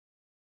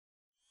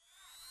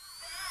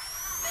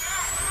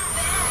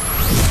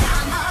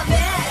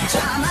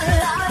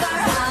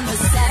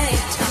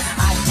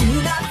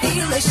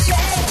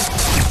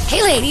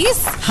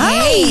ladies.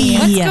 Hi.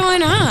 What's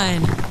going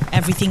on?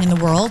 Everything in the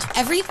world.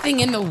 Everything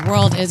in the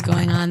world is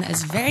going on. That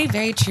is very,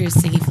 very true,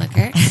 Siggy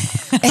Flicker.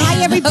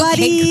 Hi,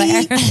 everybody.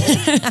 Okay,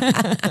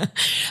 Claire.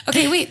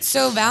 Okay, wait.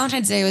 So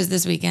Valentine's Day was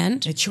this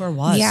weekend. It sure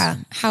was. Yeah.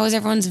 How was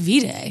everyone's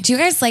V-Day? Do you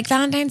guys like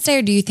Valentine's Day,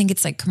 or do you think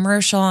it's like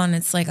commercial and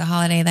it's like a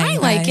holiday that I you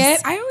like guys...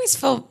 it. I always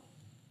feel...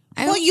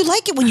 Well, you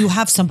like it when you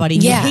have somebody.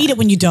 Yeah. You hate it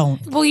when you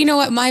don't. Well, you know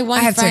what? My I one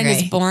have to friend is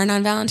agree. born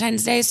on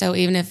Valentine's Day, so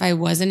even if I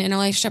wasn't in a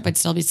relationship, I'd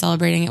still be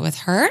celebrating it with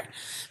her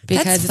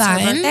because That's it's fun.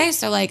 her birthday.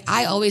 So, like,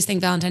 I always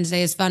think Valentine's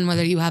Day is fun,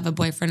 whether you have a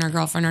boyfriend or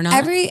girlfriend or not.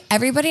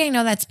 Everybody I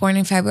know that's born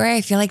in February,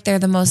 I feel like they're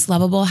the most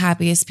lovable,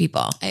 happiest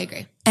people. I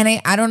agree. And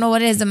I don't know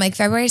what it is. I'm like,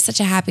 February is such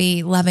a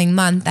happy, loving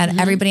month that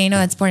everybody I know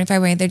that's born in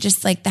February, they're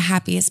just like the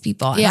happiest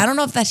people. And Yeah. I don't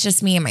know if that's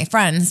just me and my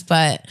friends,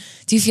 but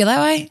do you feel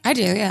that way? I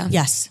do, yeah.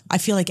 Yes. I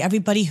feel like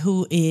everybody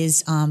who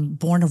is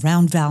born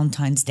around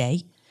Valentine's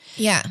Day,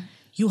 Yeah.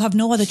 you have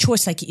no other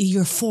choice. Like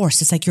you're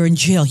forced. It's like you're in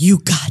jail. You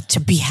got to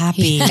be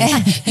happy.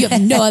 You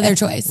have no other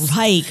choice.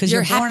 Right, because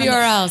You're you're born happy or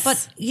else.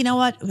 But you know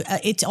what?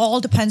 It all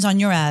depends on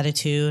your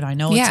attitude. I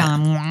know Yeah.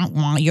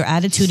 it's your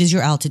attitude is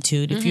your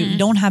altitude. If you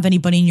don't have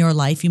anybody in your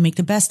life, you make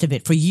the best of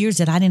it. For years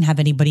that I didn't have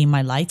anybody in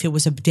my life, it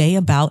was a day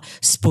about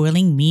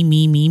spoiling me.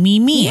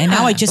 And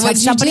now I just have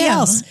What'd you somebody do?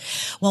 else.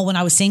 Well, when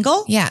I was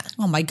single, Yeah.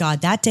 Oh my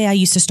God, that day I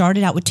used to start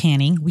it out with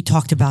tanning. We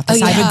talked about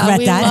this. Oh, yeah. I regret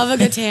we that. love a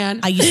good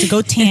tan. I used to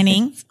go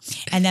tanning,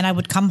 and then I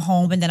would come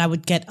home, and then I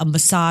would get a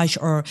massage,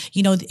 or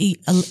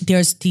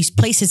there's these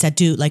places that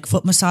do like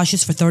foot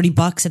massages for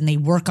 $30, and they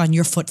work on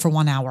your foot for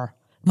 1 hour.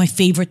 My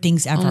favorite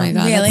things ever. Oh my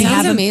God, Really? that Sounds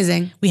sounds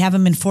amazing. We have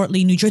them in Fort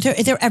Lee, New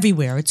Jersey. They're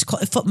everywhere. It's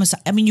called foot massage.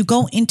 I mean, you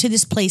go into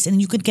this place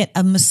and you could get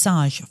a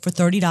massage for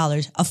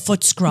 $30, a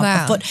foot scrub,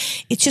 Wow. a foot.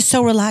 It's just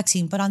so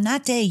relaxing. But on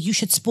that day, you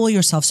should spoil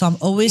yourself. So I'm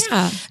always,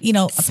 Yeah.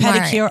 a Smart.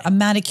 pedicure, a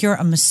manicure,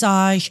 a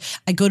massage.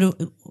 I go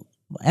to.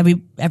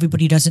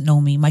 Everybody doesn't know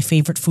me. My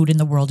favorite food in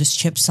the world is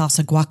chips,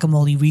 salsa,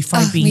 guacamole,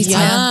 refried beans. me too.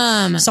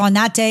 Yum. So on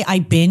that day, I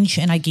binge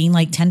and I gain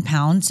like 10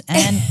 pounds,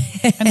 and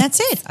that's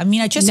it. I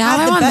mean, I just Now have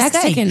I the want best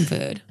Mexican day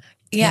food.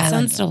 Yeah. That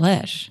sounds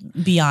delish.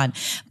 beyond.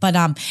 But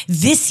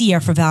this year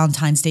for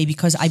Valentine's Day,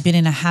 because I've been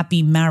in a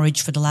happy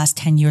marriage for the last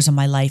 10 years of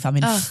my life, I'm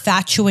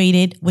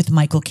infatuated with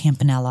Michael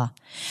Campanella.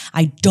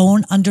 I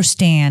don't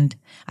understand.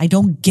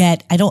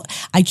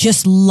 I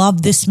just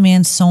love this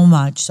man so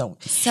much. So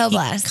he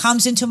blessed.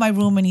 comes into my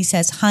room and he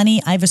says,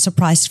 honey, I have a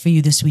surprise for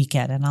you this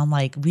weekend. And I'm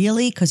like,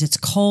 really? Because it's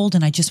cold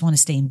and I just want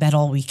to stay in bed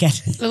all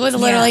weekend. It was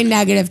literally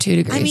negative 2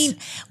 degrees. I mean,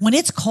 when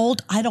it's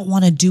cold, I don't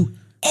want to do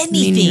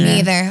anything. Me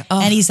neither. Oh.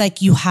 And he's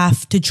like, you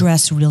have to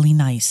dress really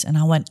nice. And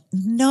I went,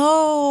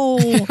 no.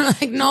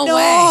 like, no way.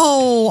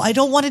 No, I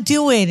don't want to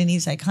do it. And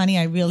he's like, honey,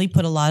 I really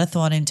put a lot of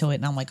thought into it.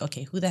 And I'm like,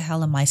 okay, who the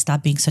hell am I?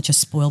 Stop being such a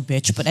spoiled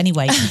bitch. But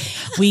anyway,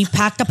 we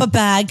packed up a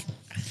bag.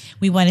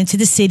 We went into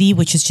the city,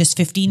 which is just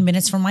 15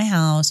 minutes from my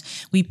house.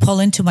 We pull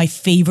into my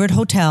favorite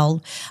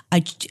hotel.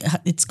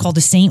 It's called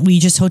the St.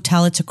 Regis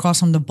Hotel. It's across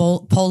from the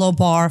Polo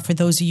Bar. For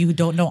those of you who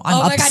don't know, I'm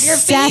Oh my God, your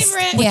obsessed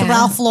favorite. with Yeah.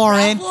 Ralph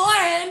Lauren.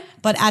 Lauren.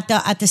 But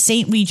at the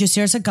St. Regis,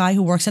 there's a guy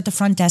who works at the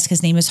front desk.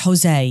 His name is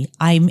Jose.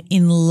 I'm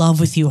in love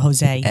with you,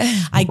 Jose.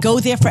 I go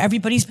there for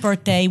everybody's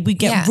birthday. We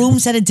get Yeah.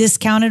 rooms at a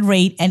discounted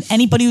rate. And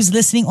anybody who's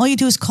listening, all you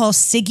do is call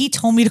Siggy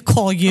told me to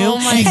call you. Oh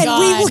my and God.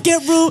 we will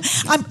get room.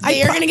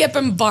 You're going to get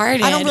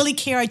bombarded. I don't really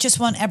care. I just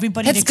want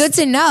everybody That's to good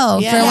to know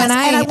Yeah. for Yes, when and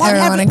I I want ever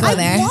want to every- go I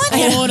there. want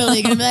I'm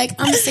totally going to be like,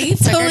 I'm safe.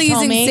 Totally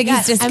using Siggy's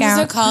I'm discount.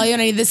 supposed to call you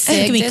and I need the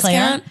SIG Give me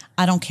discount. Claire.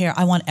 I don't care.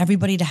 I want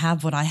everybody to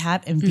have what I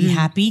have and be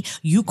happy.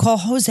 You call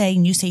Jose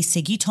and you say,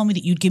 Siggy told me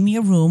that you'd give me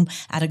a room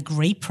at a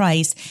great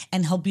price,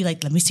 and he'll be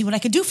like, let me see what I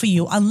could do for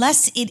you.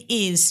 Unless it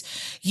is,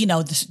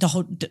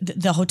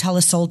 the hotel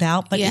is sold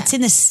out, but Yeah. it's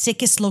in the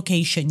sickest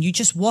location. You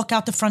just walk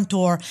out the front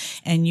door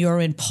and you're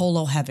in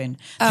Polo heaven.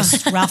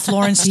 This Ralph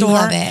Lauren store.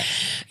 Love it.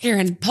 You're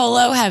in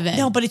polo heaven.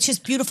 No, but it's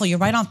just beautiful. You're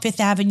right on Fifth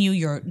Avenue.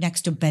 You're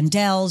next to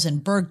Bendel's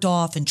and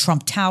Bergdorf and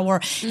Trump Tower,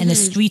 and the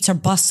streets are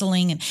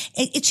bustling, and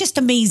it's just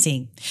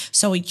amazing.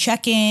 So we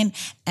check in,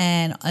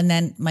 and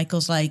then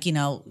Michael's like,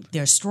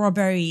 there's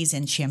strawberries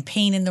and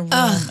champagne in the room,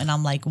 and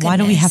I'm like, why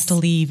do we goodness. have to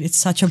leave? It's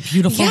such a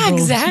beautiful Yeah, room.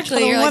 exactly. I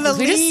don't You're like, wanna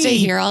we just stay leave.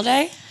 here all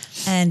day.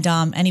 And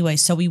anyway,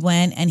 so we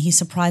went, and he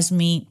surprised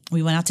me.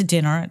 We went out to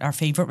dinner at our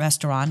favorite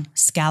restaurant,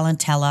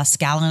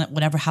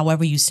 Scalantella,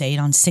 however you say it,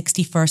 on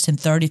 61st and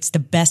 3rd. It's the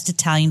best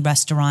Italian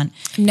restaurant.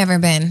 Never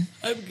been.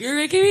 You're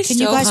making me Can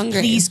so you guys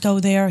hungry. please go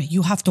there?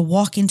 You have to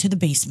walk into the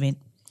basement.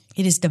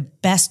 It is the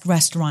best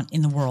restaurant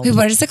in the world. Wait,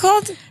 what is it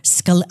called?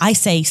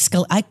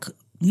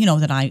 You know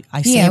that I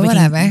say Yeah, everything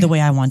whatever. the way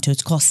I want to.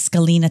 It's called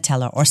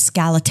Scalinatella or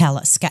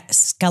Scalatella.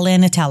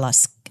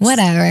 Scalinatella.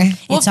 Whatever.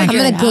 It's I'm on-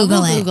 going to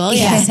Google it. Google,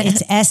 Yes,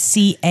 it's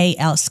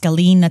SCAL,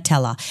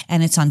 Scalinatella,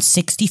 and it's on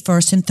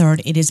 61st and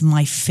 3rd. It is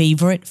my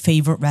favorite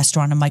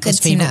restaurant, and Michael's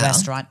Good to favorite know.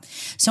 restaurant.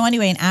 So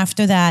anyway, and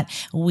after that,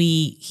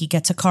 he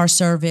gets a car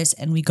service,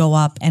 and we go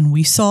up, and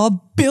we saw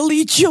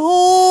Billy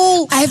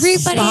Joel.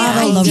 Everybody,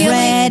 Bottle I of feel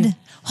red.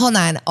 Hold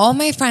on. All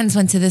my friends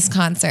went to this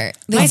concert.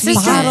 My This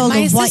weekend. bottle my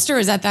of white- sister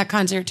was at that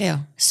concert too.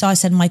 So I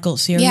said, Michael,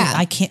 seriously, Yeah.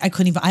 I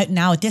couldn't even,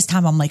 now at this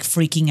time, I'm like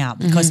freaking out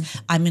because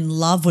I'm in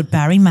love with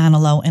Barry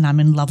Manilow and I'm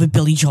in love with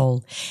Billy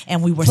Joel.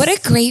 And we were What a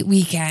great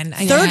weekend.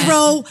 third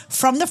row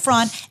from the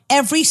front.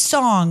 Every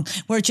song,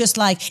 we're just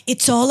like,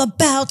 it's all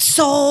about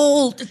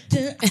soul.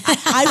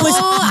 I was,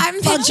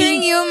 I'm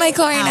picturing you and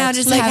Michael right now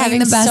just Like having having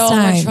the best so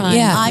time. much fun.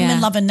 Yeah. I'm Yeah.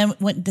 in love. And then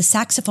when the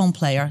saxophone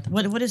player,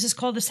 what is this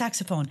called? The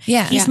saxophone.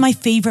 Yeah. He's Yeah. my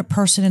favorite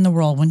person in the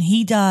world. When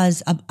he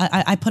does,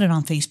 I put it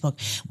on Facebook.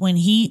 When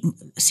he,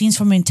 Scenes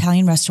from an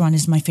Italian Restaurant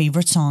is my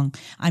favorite song.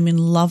 I'm in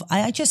love.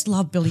 I just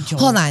love Billy Joel.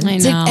 Hold on. I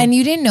know. And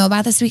you didn't know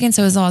about this weekend,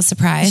 so it was all a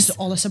surprise. It's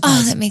all a surprise.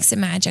 Oh, that makes it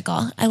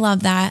magical. I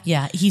love that.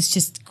 Yeah, he's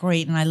just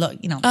great. And I look,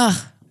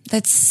 Oh,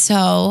 that's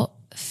so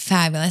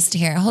fabulous to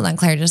hear. Hold on,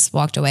 Claire just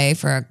walked away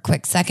for a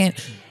quick second.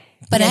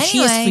 But yeah, anyway, she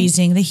is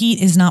freezing. The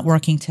heat is not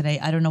working today.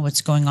 I don't know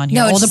what's going on here.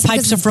 No, All it's the just pipes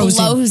because are it's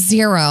frozen. below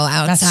zero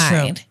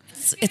outside. true.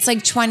 It's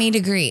like 20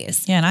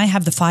 degrees. Yeah, and I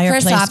have the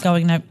fireplace First off,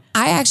 going up.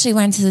 I actually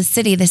went to the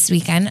city this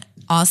weekend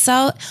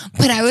also,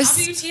 but I was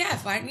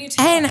WTF? Why didn't you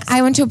tell and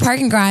I went to a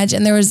parking garage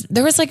and there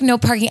was like no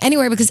parking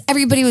anywhere because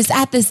everybody was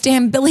at this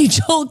damn Billy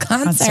Joel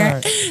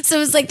concert. So it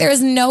was like there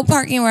was no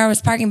parking where I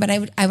was parking, but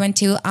I went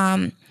to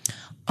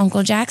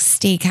Uncle Jack's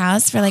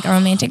Steakhouse for like a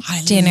romantic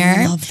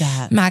dinner. love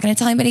that. I'm not going to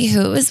tell anybody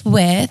who it was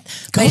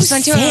with. But I just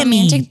went to a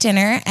Sammy. romantic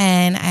dinner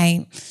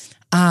and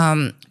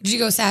Did you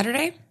go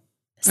Saturday?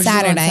 Or did you go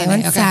on Saturday. I Sunday?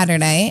 went Okay.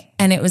 Saturday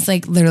and it was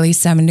like literally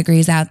 7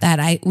 degrees out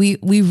that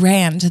we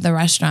ran to the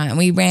restaurant.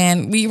 We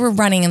were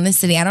running in the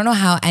city. I don't know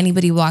how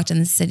anybody walked in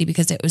the city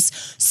because it was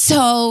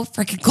so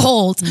freaking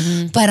cold.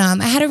 Mm-hmm. But I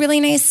had a really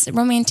nice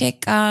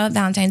romantic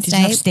Valentine's Day.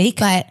 you have steak?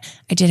 But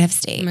I did have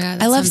steak. Oh my God,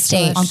 that I love sounds steak.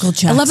 delicious. Uncle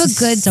Jack's I love a is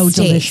good so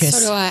steak.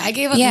 delicious. So do I. I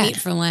gave up Yeah. meat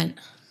for Lent.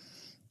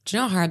 Do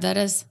you know how hard that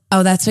is?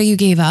 Oh, that's what you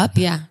gave up?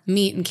 Yeah,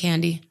 meat and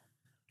candy.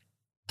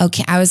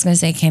 Okay, I was going to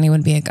say candy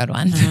would be a good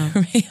one.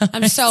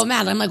 I'm so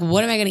mad. I'm like,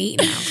 what am I going to eat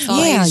now? 'Cause all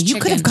I Yeah, eat is you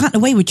could have chicken. gotten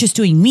away with just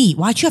doing meat.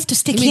 Why'd you have to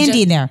stick I mean, candy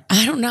just- in there?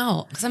 I don't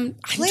know because I'm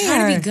trying to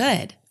Claire. be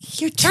good.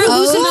 You're too Trying to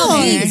lose some old.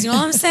 LPs. You know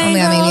what I'm saying? Oh my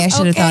God, maybe I girls?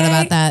 should have thought Okay.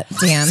 about that.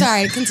 Damn.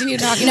 Sorry, continue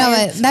talking. No, about but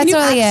your, that's can you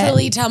really it.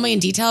 actually tell me in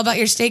detail about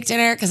your steak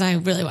dinner because I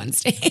really want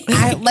steak.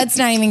 Let's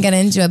not even get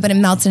into it, but it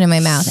melted in my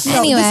mouth. No,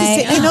 Anyway. this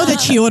is it. I know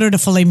that she ordered a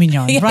filet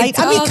mignon, right?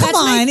 I mean, Oh, come that's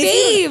on. my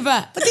If you- fave.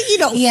 But then you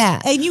know,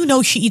 Yeah. and you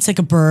know she eats like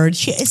a bird.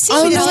 She,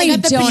 Oh, no, like I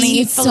the don't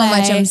beef. eat so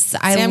much. I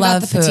Sam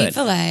love got the petite food.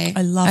 filet.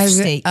 I love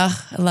steak. I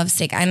love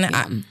steak.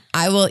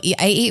 I will eat.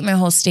 I ate my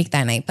whole steak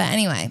that night. But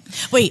anyway,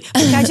 Wait,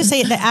 can I just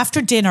say that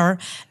after dinner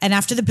and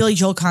after the Billy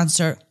Joel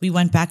concert, we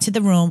went back to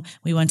the room.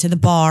 We went to the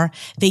bar.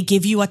 They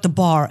give you at the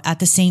bar at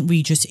the St.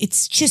 Regis.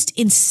 It's just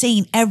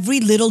insane. Every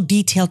little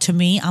detail to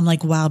me, I'm like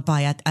wowed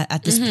by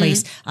at this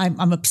place.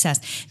 I'm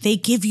obsessed. They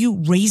give you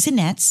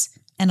raisinets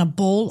and a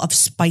bowl of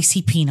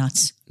spicy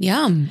peanuts.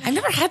 Yum. I've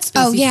never had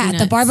spicy oh yeah, at the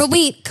peanuts. bar. But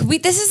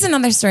wait, this is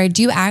another story.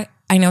 Do you act?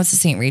 I know it's a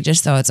St. Regis,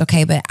 so it's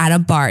okay. But at a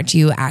bar, do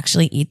you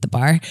actually eat the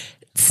bar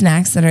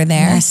snacks that are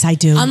there? Yes, I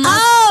do.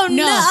 Unless- Oh no! The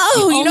You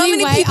know how only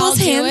many way people's I'll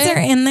do hands it- are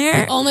in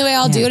there? The only way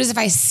I'll do it is if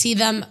I see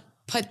them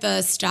put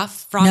the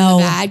stuff from No,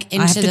 the bag I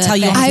into have to the tell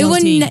you, thing. I'm I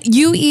would. guilty.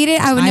 You eat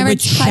it. I would I never would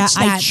touch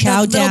I that.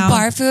 chow the little down.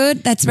 bar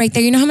food that's right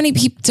there. You know how many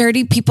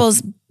dirty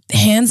people's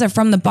hands are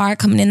from the bar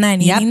coming in that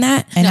and Yep. eating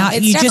that? And No, I,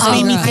 it's you just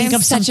made me definitely think gross.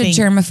 of I'm such a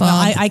something.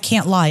 germaphobe. No, I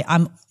can't lie.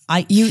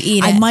 You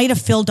eat I it. might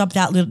have filled up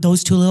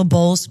those two little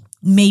bowls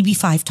maybe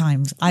 5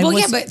 times. Well,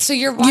 yeah, but so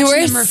you're watching were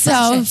them refresh so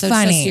it, so it's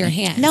funny. just your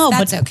hand. no,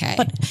 that's but okay.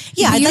 But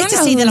yeah, But I'd you like to don't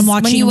know say that I'm who's-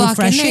 watching when you them walk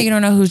in refresh there, it. you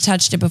don't know who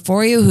touched it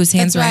before you, whose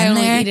hands that's were why I in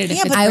only there. eat it if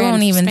Yeah, it's but I brand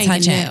won't even spanking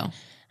touch it. new.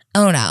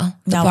 Oh no,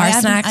 the No, bar I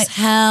haven't- snacks.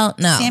 Hell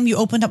no. Sam, you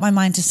opened up my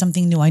mind to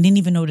something new. I didn't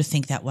even know to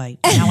think that way.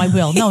 Now I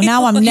will. No,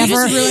 now I'm You never.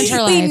 just ruined her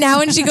See, life. now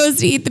when she goes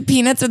to eat the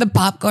peanuts or the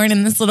popcorn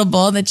in this little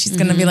bowl, that she's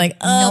gonna be like,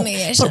 oh, No,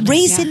 maybe I but should.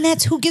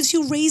 raisinets, who gives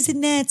you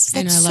raisinets?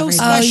 I know, That's I so love raisinets.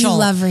 Oh, you special.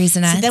 love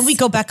raisinets. So then we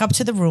go back up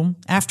to the room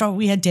after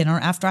we had dinner,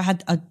 after I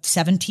had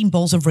 17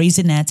 bowls of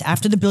raisinets,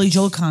 after the Billy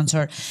Joel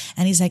concert.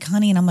 And he's like,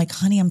 honey, and I'm like,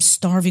 honey, I'm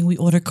starving. We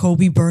order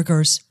Kobe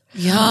burgers.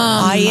 Yum.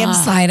 I am,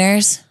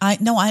 sliders.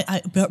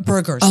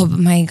 burgers. Oh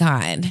my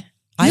god, you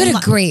I'm had a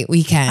li- great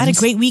weekend. I had a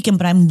great weekend,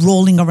 but I'm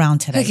rolling around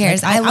today. Who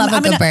cares? Like, I love a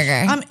I'm good in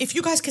burger. if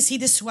you guys could see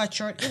this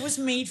sweatshirt, it was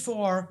made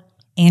for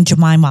Aunt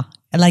Jemima.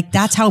 Like,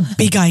 that's how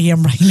big I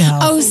am right now.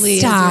 Oh, Please,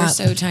 stop! you're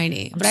so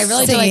tiny. But I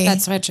really do like See. that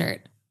sweatshirt.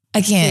 I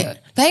can't. Cute.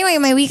 But anyway,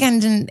 my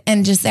weekend didn't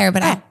end just there.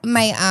 But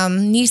my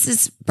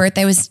niece's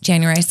birthday was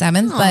January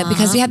 7th. But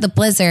because we had the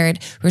blizzard,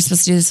 we were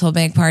supposed to do this whole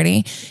big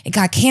party. It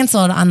got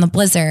canceled on the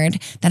blizzard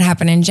that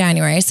happened in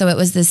January. So it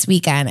was this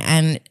weekend.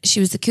 And she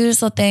was the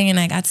cutest little thing. And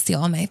I got to see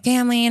all my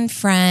family and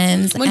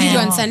friends. What did you do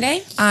And on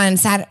Sunday? On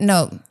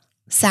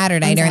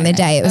Saturday during the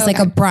day. It was like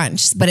a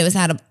brunch, but it was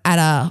at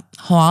a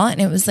hall,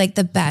 and it was like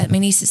the best. My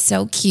niece is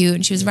so cute,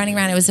 and she was running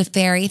around. It was a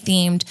fairy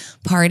themed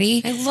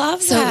party. I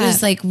love So that. it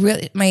was like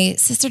really. My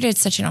sister did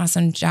such an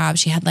awesome job.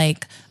 She had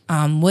like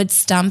wood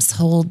stumps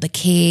hold the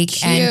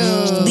cake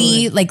and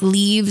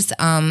leaves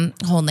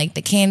hold like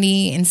the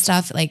candy and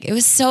stuff. Like it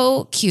was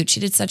so cute. She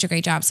did such a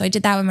great job. So I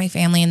did that with my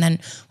family and then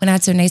went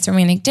out to a nice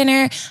romantic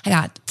dinner. I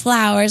got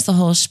flowers, the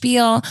whole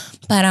spiel.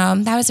 But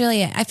that was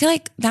really it. I feel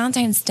like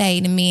Valentine's Day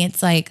to me,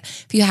 it's like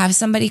if you have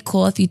somebody,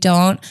 cool. If you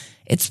don't,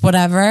 it's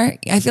whatever.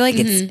 I feel like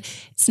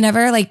it's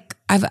never like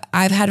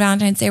I've had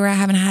Valentine's Day where I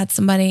haven't had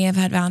somebody. I've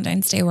had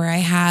Valentine's Day where I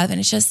have, and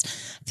it's just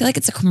I feel like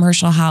it's a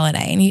commercial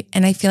holiday,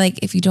 and I feel like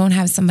if you don't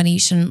have somebody, you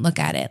shouldn't look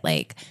at it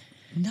like.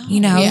 No, you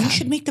know, you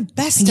should make the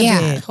best of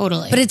it.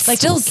 Totally. But it Like,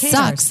 still who cares?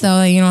 sucks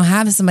though. You don't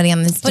have somebody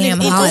on this damn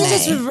it holiday.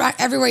 It's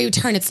just everywhere you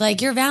turn, it's like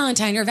you're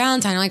Valentine.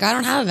 I'm like, I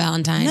don't have a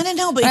Valentine.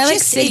 No. But I it like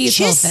just, Siggy's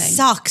it whole just thing.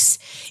 sucks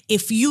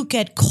if you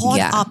get caught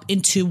Yeah. up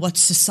into what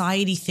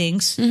society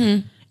thinks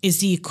is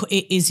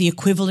the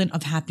equivalent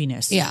of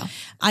happiness. Yeah.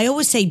 I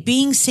always say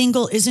being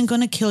single isn't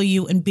going to kill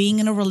you, and being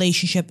in a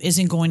relationship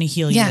isn't going to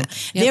heal Yeah. you.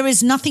 Yep. There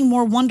is nothing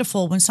more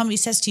wonderful when somebody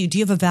says to you, "Do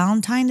you have a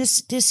Valentine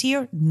this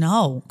year?"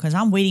 No, because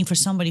I'm waiting for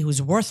somebody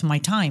who's worth my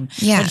time.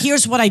 Yeah. But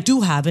here's what I do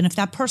have, and if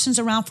that person's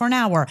around for an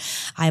hour,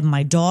 I have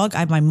my dog, I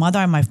have my mother,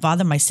 I have my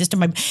father, my sister,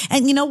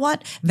 and you know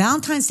what?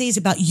 Valentine's Day is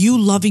about you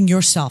loving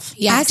yourself.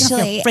 Yeah. You don't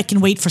have to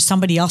freaking wait for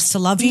somebody else to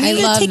love you. I You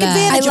gotta love take that.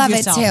 advantage I of love it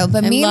yourself. too.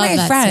 But I me and love my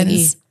that, friends,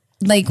 Siggy.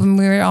 like when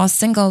we were all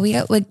single, we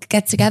would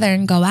get together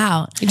and go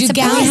out. You do So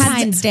we had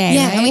Valentine's Day,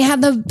 Yeah, right? and we had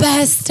the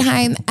best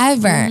time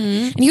ever.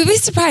 And you'd be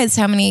surprised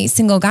how many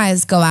single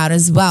guys go out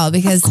as well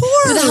because Of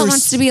who the hell course.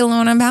 wants to be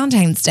alone on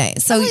Valentine's Day?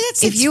 So No,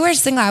 that's- if you were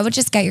single, I would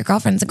just get your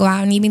girlfriends to go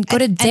out and even go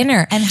to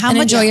dinner and how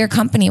much- enjoy your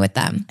company with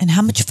them. And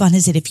how much fun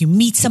is it if you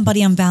meet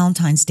somebody on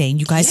Valentine's Day and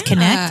you guys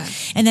connect,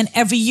 and then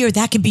every year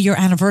that could be your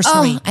anniversary.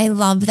 Oh, I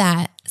love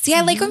that. See,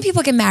 I like when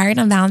people get married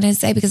on Valentine's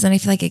Day because then I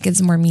feel like it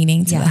gives more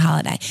meaning to the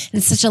holiday. And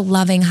it's such a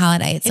loving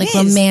holiday. It's like is.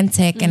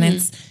 romantic and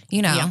it's,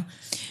 you know.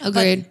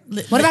 Agreed.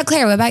 What about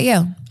Claire? What about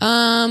you?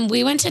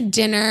 We went to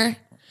dinner.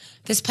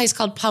 This place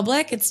called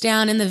Public. It's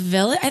down in the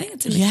village. I think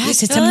it's in the Yes,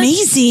 East it's Village.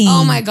 amazing.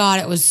 Oh my god,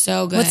 it was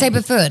so good. What type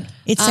of food?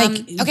 It's like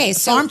okay,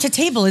 so- farm to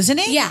table, isn't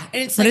it? Yeah,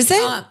 and it's What like, is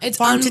it? It's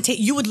Farm to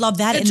table. You would love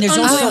that. And it's there's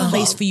also a unbelievable.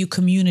 place for you,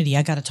 community.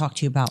 I got to talk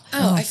to you about.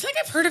 Oh, I feel like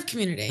I've heard of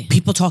Community.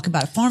 People talk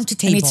about it. Farm to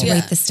table. need to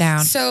write this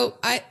down. So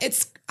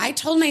I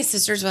told my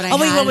sisters what I Oh,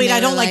 had. wait. and they I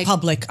were don't like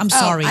public. I'm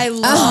sorry. I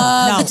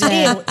love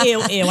No,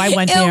 ew. I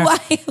went Ew, there. why?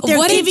 They're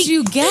What did giving-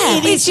 you get?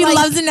 It Wait, is she like-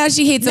 loves it now.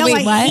 She hates it. No, Wait,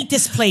 I what? hate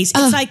this place.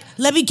 It's like,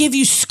 let me give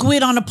you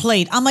squid on a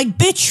plate. I'm like,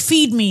 bitch,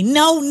 feed me.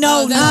 No.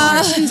 The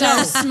portions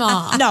are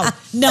small. No.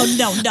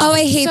 Oh,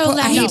 I hate. So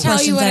let I me hate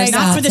tell you portions what that I are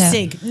got. Not for the small,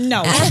 too. sig.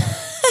 No.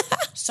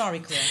 Sorry,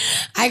 Claire.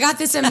 I got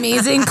this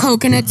amazing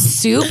coconut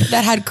soup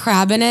that had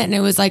crab in it, and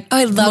it was like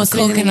I love the most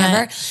amazing thing coconut.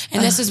 ever.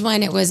 And this is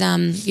when it was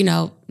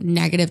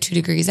 -2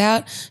 degrees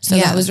out, so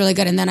Yeah. that was really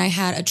good. And then I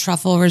had a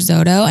truffle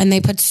risotto, and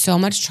they put so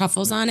much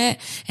truffles on it,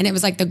 and it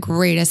was like the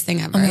greatest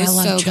thing ever. my It God, was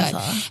I so love good.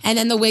 truffle. And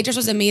then the waitress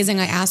was amazing.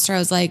 I asked her, I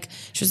was like,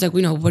 she was like,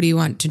 what do you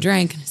want to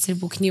drink? And I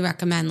said, well, can you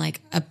recommend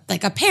like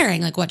a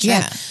pairing? Like what should I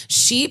Yeah. have?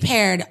 She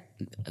paired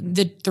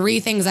the 3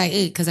 things I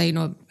ate, because I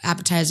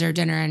appetizer,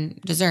 dinner, and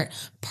dessert,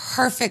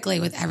 perfectly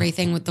with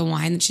everything with the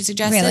wine that she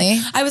suggested. Really?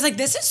 I was like,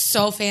 this is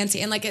so fancy.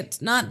 And like, it's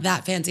not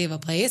that fancy of a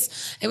place.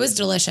 It was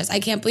delicious.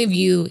 I can't believe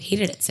you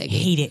hated it, Siggy.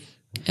 Hate it.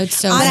 It's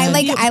so But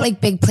good. I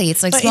like big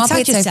plates. Like But small it's not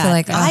plates, I just feel that.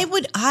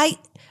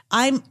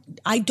 like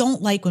I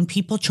don't like when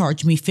people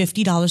charge me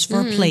 $50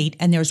 for a plate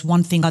and there's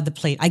one thing on the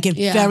plate. I get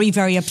Yeah. very,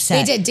 very They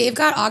upset. did. Dave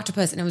got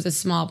octopus, and it was a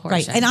small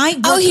Right. portion. And I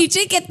oh, work, he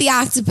did get the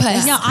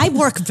octopus. now I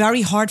work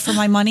very hard for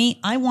my money.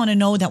 I want to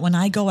know that when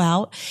I go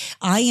out,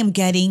 I am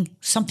getting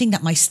something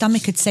that my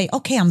stomach could say,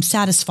 okay, I'm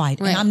satisfied.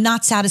 Right. And I'm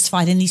not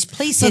satisfied in these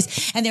places.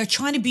 And they're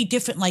trying to be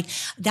different. Like,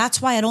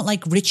 that's why I don't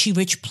like richy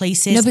rich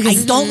places. No,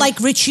 because- I don't like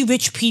richy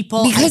rich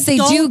people. Because I they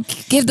don't- do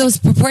give those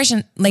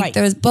proportions, like Right.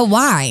 those. But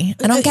why?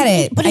 I don't get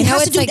it. But I it know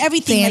has it's to do like with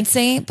everything. Like,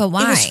 fancy, but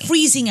why? It was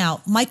freezing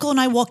out. Michael and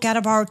I walk out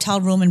of our hotel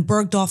room, and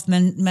Bergdorf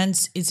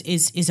Men's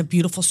is a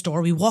beautiful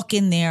store. We walk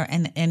in there,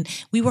 and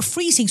we were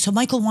freezing. So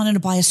Michael wanted to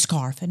buy a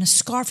scarf, and a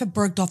scarf at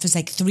Bergdorf is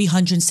like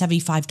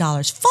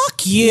 $375.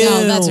 Fuck you!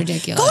 No, that's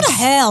ridiculous. Go to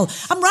hell!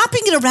 I'm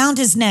wrapping it around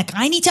his neck.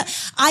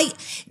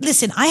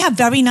 Listen. I have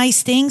very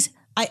nice things.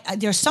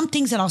 There's some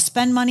things that I'll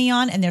spend money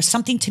on, and there's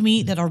something to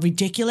me that are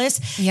ridiculous.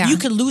 Yeah. You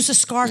could lose a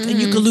scarf, and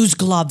you could lose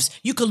gloves.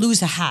 You could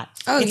lose a hat.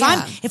 Oh,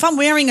 yeah. If I'm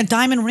wearing a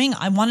diamond ring,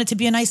 I want it to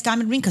be a nice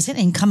diamond ring because it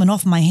ain't coming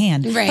off my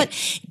hand. Right.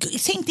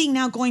 But same thing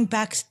now, going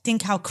back,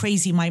 think how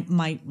crazy my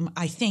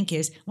I think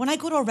is when I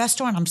go to a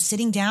restaurant, I'm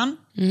sitting down.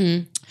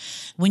 Mm-hmm.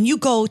 When you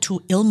go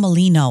to Il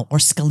Molino or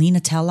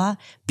Scalinatella,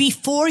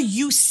 before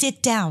you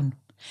sit down,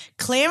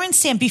 Claire and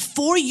Sam,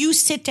 before you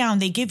sit down,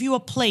 they give you a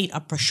plate,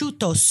 a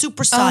prosciutto,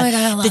 super Oh sod, my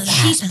God, I love the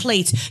that. cheese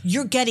plates.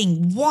 You're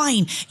getting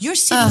wine. You're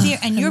sitting there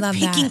and I you're love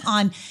picking that.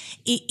 on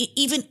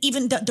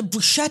even the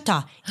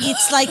bruschetta.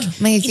 It's like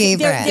My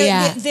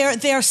favorite.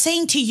 They're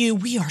saying to you,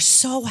 "We are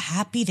so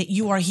happy that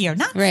you are here."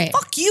 Not Right.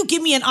 fuck you.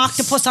 Give me an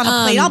octopus on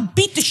a plate. I'll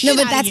beat the shit No,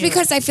 but out of that's you.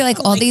 because I feel like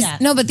don't all like these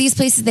that. but these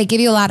places they give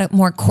you a lot of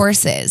more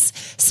courses.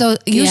 So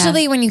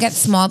usually when you get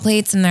small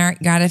plates and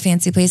you're at a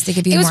fancy place, they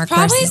give you It was more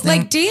probably courses.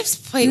 like Dave's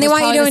plate. And they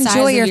was want you probably to the size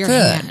enjoy of your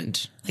food.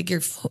 hand. Like You're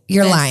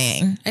this.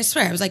 lying. I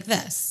swear, it was like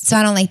this. So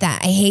I don't like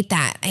that. I hate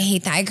that.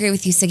 I agree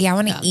with you, Siggy. I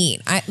want to eat.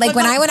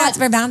 When I went out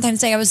for Valentine's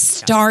Day, I was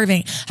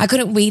starving. I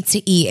couldn't wait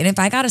to eat. And if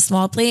I got a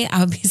small plate, I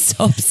would be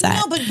so upset.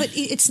 No, but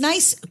it's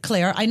nice,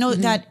 Claire. I know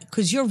that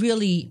because you're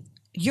really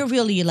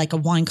like a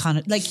wine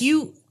connoisseur. Like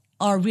you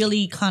are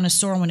really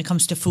connoisseur when it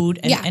comes to food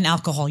and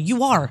alcohol.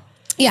 You are.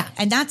 Yeah.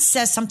 And that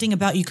says something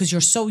about you because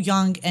you're so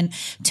young. And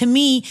to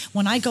me,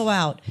 when I go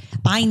out,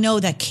 I know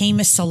that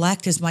Caymus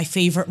Select is my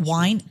favorite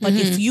wine. But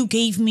if you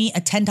gave me a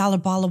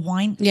 $10 bottle of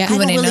wine, Yeah. I don't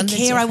wouldn't know really the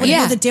care. I difference. wouldn't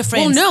know the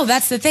difference. Well, no,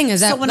 that's the thing is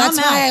that So when that's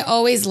I'm why out- I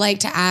always like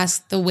to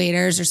ask the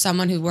waiters or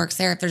someone who works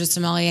there if there's a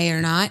sommelier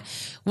or not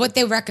what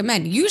they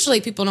recommend. Usually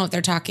people know what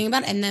they're talking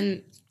about, and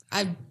then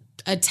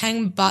a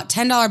 $10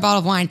 bottle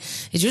of wine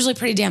is usually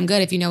pretty damn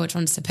good if you know which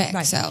ones to pick.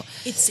 Right. So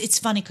it's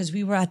funny because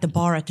we were at the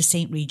bar at the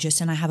St.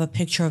 Regis, and I have a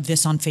picture of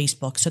this on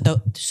Facebook.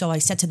 So I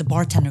said to the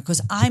bartender, because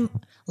I'm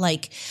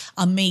like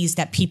amazed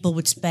that people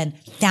would spend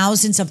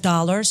thousands of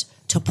dollars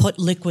to put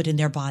liquid in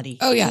their body.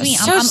 Oh, yeah. I mean,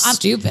 So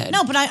stupid.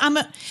 No, but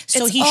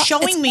so he's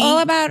showing me all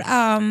about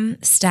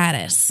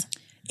status.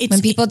 It's-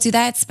 When people do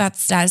that, it's about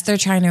status. They're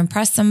trying to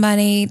impress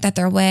somebody that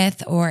they're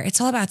with, or it's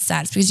all about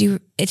status because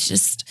it's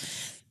just,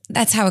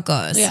 that's how it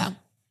goes. yeah.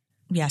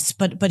 Yes,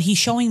 but he's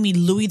showing me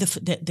Louis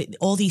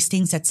all these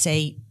things that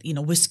say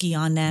whiskey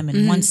on them,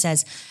 and one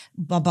says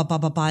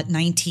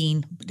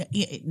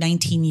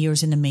 19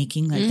 years in the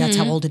making, like that's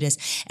how old it is,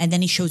 and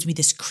then he shows me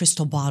this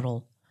crystal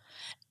bottle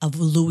of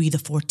Louis the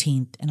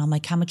 14th, and I'm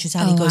like, how much is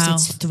that? He goes, wow.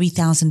 it's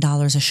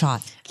 $3,000 a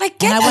shot. Like,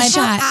 get And I the went,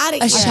 shot out of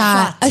here.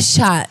 A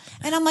shot.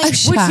 And I'm like, A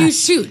shot. Which you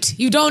shoot.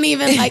 You don't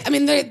even like, I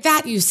mean,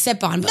 that you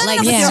sip on, but no, like,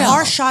 but there still.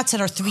 are shots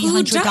that are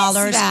 $300. does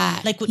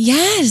that? Like,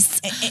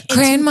 Yes. it's-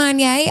 Grand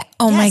Marnier.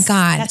 Oh my Yes,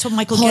 God. that's what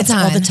Michael Hold gets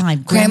all on. the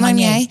time. Grand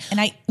Marnier. And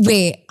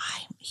Wait.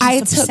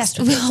 he's obsessed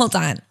with it. Hold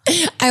on.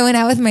 I went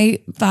out with my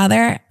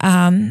father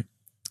one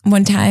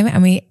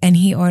time and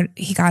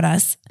he got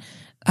us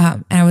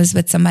and I was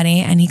with somebody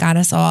and he got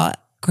us all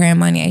Grand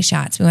Marnier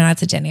shots. We went out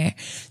to dinner.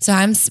 So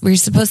we were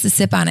supposed to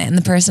sip on it. And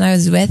the person I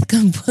was with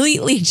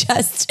completely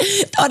just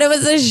thought it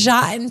was a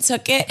shot and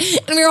took it.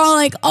 And we were all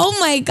like, oh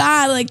my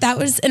God, like that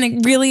was a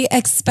really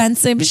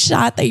expensive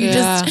shot that you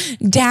just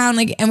down.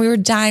 Like, and we were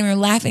dying, we were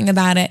laughing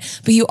about it.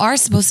 But you are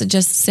supposed to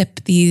just sip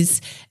these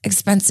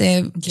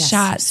expensive Yes.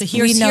 shots. So We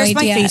here's had no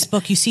my idea.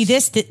 Facebook. You see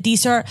this?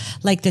 These are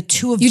like the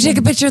two of You take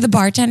a picture of the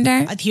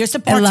bartender? Here's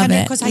the I love bartender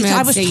it. because I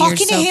I was say talking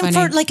you're to so him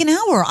funny. for like an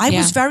hour. I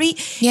was very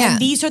Yeah.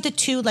 And these are the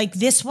two. Like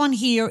this one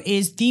here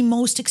is the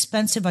most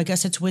expensive. I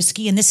guess it's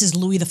whiskey, and this is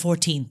Louis the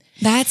 14th.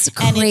 That's And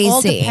crazy. it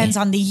all depends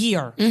on the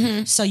year.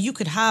 So you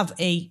could have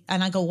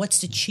and I go, what's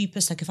the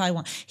cheapest? Like if I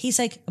want, he's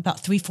like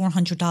about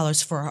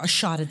 $300-400 for a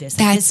shot of this.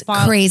 Like That's this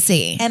bottle.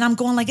 crazy. And I'm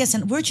going like this,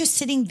 and we're just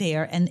sitting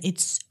there, and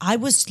I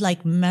was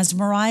like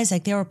mesmerized.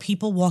 Like there were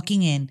people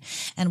walking in,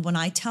 and when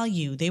I tell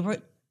you, they were.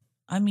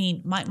 I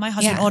mean, my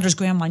husband Yeah. orders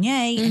Grand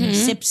Marnier and he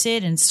sips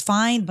it, and it's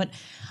fine. But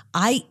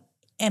I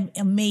am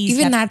amazed.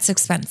 Even that, that's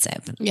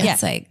expensive. Yeah.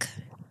 It's like,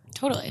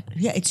 Totally.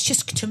 yeah, it's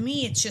just to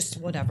me, it's just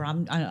whatever.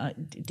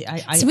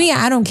 to me,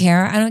 I don't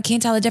care.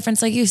 Can't tell the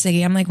difference like you,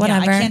 Siggy. I'm like, yeah,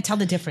 whatever. I can't tell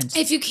the difference.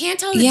 If you can't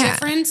tell the Yeah.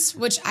 difference,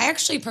 which I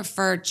actually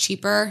prefer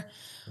cheaper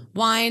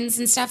wines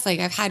and stuff, like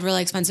I've had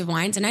really expensive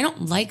wines and I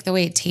don't like the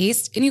way it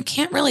tastes, and you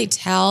can't really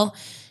tell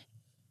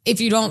if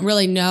you don't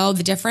really know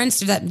the difference.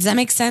 Does that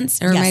make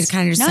sense? Or am I Yes.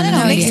 kind of just No, sending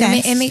no, an makes idea?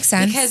 sense. It makes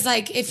sense. Because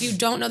like if you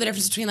don't know the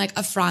difference between like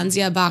a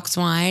Franzia box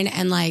wine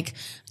and like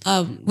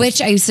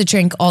Which I used to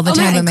drink all the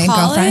time with my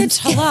girlfriend.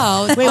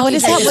 Hello. Wait, what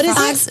is that? What is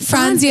Box, that?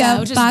 Franzia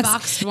which is box.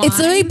 boxed It's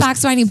literally wine.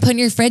 boxed wine you put in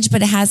your fridge,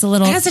 but it has a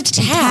little It has a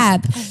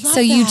tab.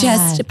 So you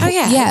just Oh,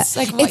 yeah. It's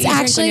like what you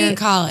drink when you're in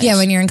college. Yeah,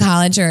 when you're in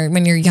college or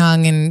when you're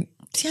young and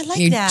See, I like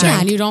you that. Yeah,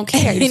 and you don't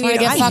care. You just want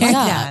to get I fucked like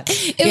up. that.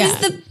 it Yeah. was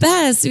the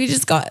best. We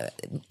just got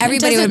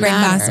everybody doesn't would bring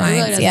matter. box It really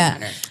wines. doesn't Yeah,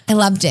 matter. I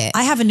loved it.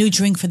 I have a new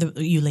drink for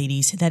you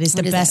ladies. That is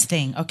the is best it?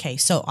 thing. Okay,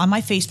 so on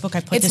my Facebook,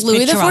 I put It's this Louis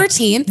the picture up.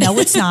 14th. No,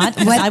 it's not.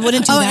 I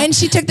wouldn't do Oh, that. and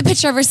she took the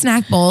picture of her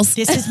snack bowls.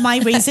 This is my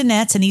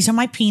Raisinets, and these are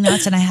my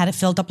peanuts, and I had it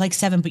filled up like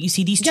 7. But you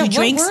see these two Yeah,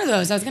 drinks? what were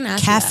those? I was going to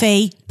ask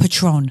Cafe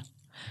Patron. you that.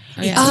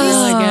 Oh, yeah, it's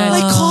really good.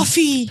 Like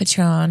coffee.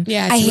 Patron.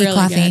 Yeah, it's I hate really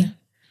coffee. good.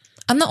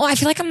 I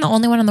feel like I'm the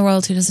only one in the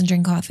world who doesn't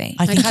drink coffee.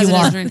 I My think cousin you are.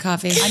 doesn't drink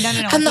coffee.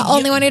 No. I'm the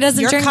only one who doesn't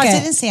drink Your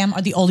cousin it. and Sam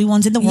are the only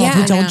ones in the world Yeah,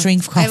 who I don't know.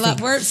 drink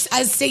coffee. We're as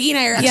Siggy and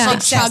I are Yeah.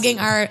 actually chugging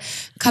our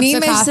cups Me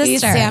of and my coffee.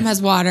 sister. Sam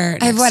has water.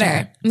 I have next to water.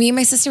 her. Me and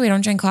my sister, we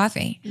don't drink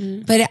coffee.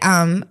 But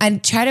I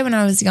tried it when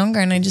I was younger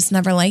and I just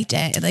never liked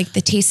it. Like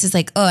the taste is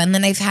like, oh, and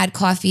then I've had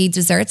coffee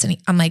desserts and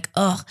I'm like,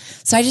 oh.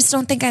 So I just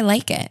don't think I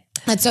like it.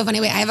 That's so funny.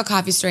 Wait, I have a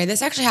coffee story.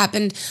 This actually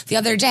happened the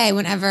other day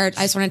whenever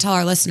I just want to tell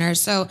our listeners.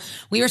 So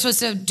we were supposed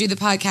to do the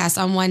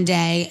podcast on one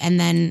day and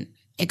then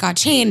it got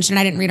changed and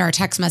I didn't read our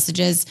text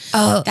messages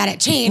that it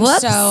changed.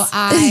 Whoops. So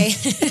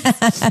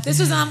this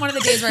was on one of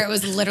the days where it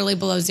was literally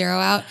below zero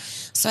out.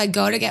 So I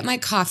go to get my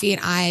coffee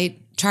and I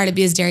try to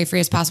be as dairy free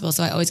as possible.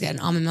 So I always get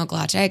an almond milk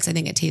latte because I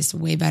think it tastes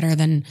way better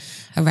than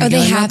a regular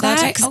they milk have that?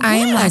 latte. 'Cause I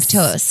am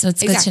lactose, so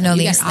it's good to know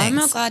You these get almond things.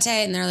 milk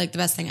latte and they're like the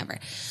best thing ever.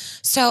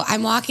 So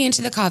I'm walking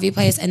into the coffee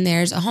place and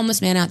there's a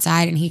homeless man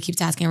outside and he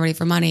keeps asking everybody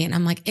for money. And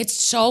I'm like, it's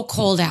so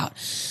cold out.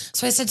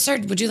 So I said, sir,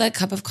 would you like a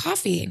cup of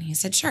coffee? And he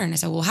said, sure. And I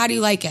said, well, how do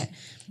you like it?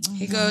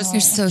 He goes,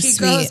 You're so he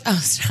sweet. Goes, oh,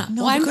 stop.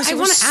 No, Well, because I there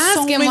want were to ask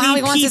so him why many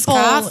he wants his people-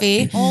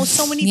 coffee. Oh,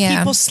 so many Yeah.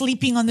 people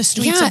sleeping on the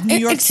streets of New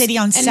York it's- City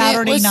on and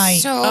Saturday it was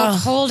night. so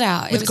cold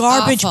out. It with was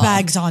garbage awful.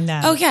 bags on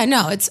them. Oh yeah,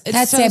 no, it's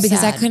That's so sad because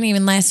I sad. couldn't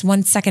even last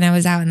 1 second. I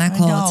was out in that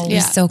cold. know. It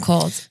was Yeah. so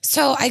cold.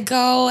 So I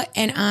go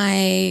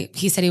and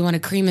he said he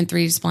wanted cream and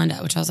 3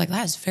 Splenda, which I was like,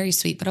 that is very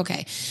sweet, but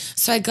okay.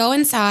 So I go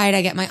inside,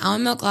 I get my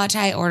almond milk latte,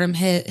 I order him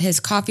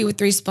his coffee with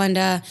 3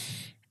 Splenda,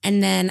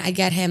 and then I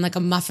get him like a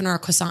muffin or a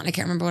croissant. I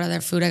can't remember what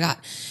other food I got.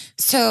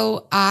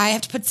 So I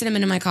have to put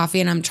cinnamon in my coffee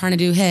and I'm trying to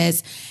do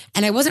his.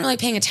 And I wasn't really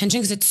paying attention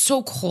because it's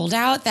so cold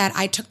out that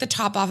I took the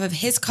top off of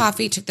his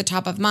coffee, took the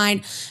top of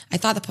mine. I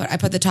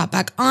put the top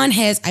back on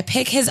his. I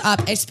pick his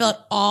up. I spill it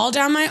all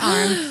down my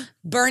arm,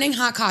 burning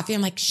hot coffee.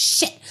 I'm like,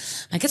 shit.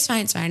 I'm like, it's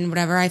fine,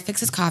 whatever. I fix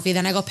his coffee.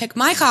 Then I go pick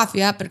my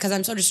coffee up because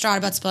I'm so distraught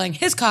about spilling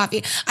his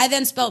coffee. I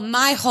then spill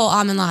my whole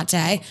almond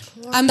latte.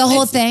 The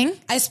whole thing?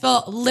 I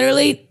spill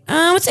literally,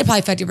 I would say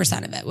probably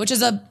 50% of it, which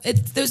is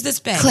there's this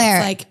big. Claire.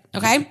 It's like,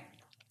 okay.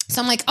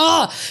 So I'm like,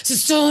 oh, this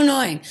is so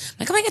annoying. I'm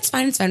like, oh my God, it's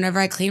fine. Whenever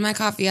I clean my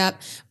coffee up,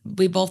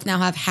 we both now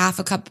have half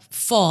a cup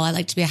full. I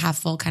like to be a half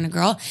full kind of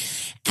girl.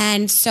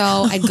 And so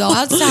I go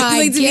outside.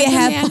 like to be give a the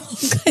half man-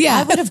 full. Yeah.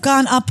 I would have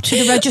gone up to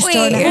the register Wait,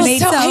 and you're made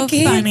so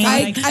funny.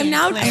 I'm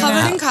now Claire.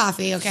 covered in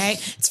coffee. Okay,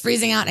 it's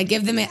freezing out. I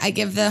give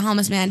the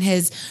homeless man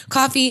his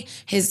coffee,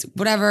 his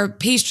whatever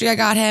pastry I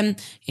got him,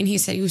 and he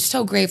said he was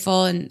so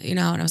grateful, and and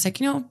I was like,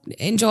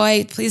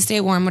 enjoy, please stay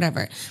warm,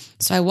 whatever.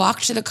 So I walk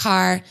to the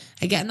car.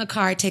 I get in the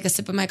car, I take a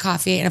sip of my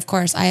coffee, and of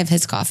course I have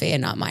his coffee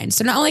and not mine.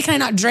 So not only can I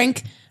not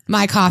drink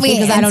my coffee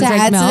because I don't drink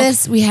add milk. to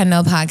this, we had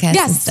no podcast.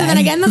 Yes. So then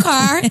I get in the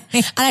car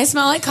and I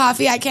smell like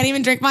coffee. I can't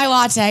even drink my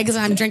latte because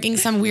I'm drinking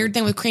some weird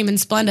thing with cream and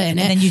Splenda in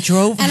it. And then you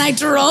drove? And I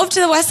drove to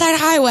the West Side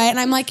Highway and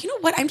I'm like, you know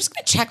what? I'm just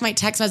going to check my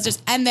text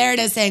messages. And there it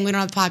is saying we don't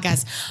have a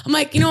podcast. I'm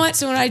like, you know what?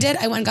 So what I did,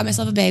 I went and got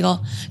myself a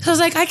bagel. So I was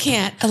like, I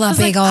can't. I love was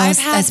like, bagels. I've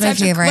had That's my such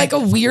favorite. like a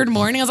weird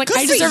morning. I was like,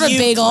 I for deserve a you,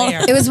 bagel.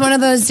 Claire. It was one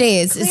of those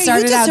days. It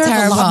started you out deserve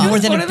a lot terrible. more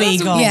than One a of those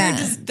bagel. weird-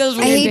 Yeah. those I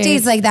weird hate days.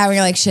 days like that where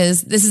you're like,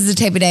 shiz, this is the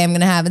type of day I'm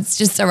going to have. It's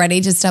just already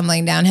just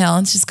tumbling downhill.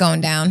 It's just going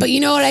down. But you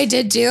know what I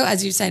did do?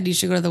 As you said, I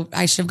should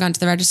have gone to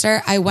the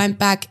register. I went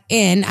back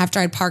in after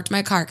I'd parked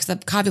my car because the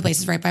coffee place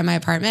is right by my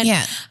apartment.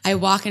 Yeah. I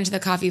walk into the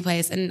coffee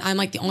place and I'm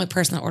like the only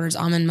person that orders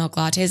almond milk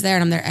lattes there,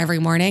 and I'm there every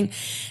morning.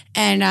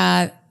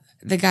 And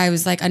the guy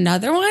was like,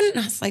 another one? And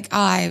I was like,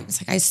 I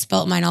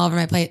spilt mine all over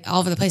my plate, all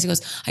over the place. He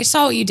goes, I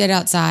saw what you did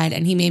outside,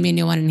 and he made me a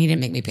new one, and he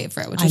didn't make me pay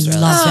for it, which I was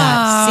really love nice.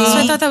 that. So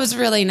I See? thought that was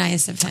really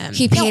nice of him.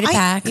 he paid it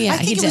back. Yeah, I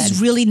think he it was did.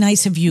 really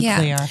nice of you, Yeah.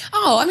 Claire.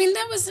 Oh, I mean,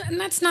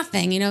 that's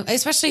nothing,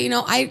 especially,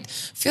 I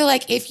feel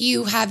like if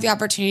you have the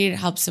opportunity to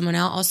help someone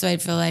out, also, I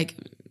feel like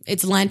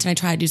it's Lent and I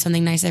try to do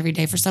something nice every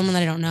day for someone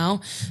that I don't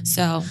know.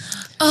 So,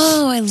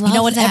 Oh, I love You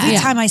know what? that. Every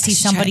time I see I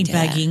should try somebody to do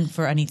that. begging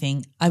for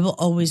anything, I will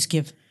always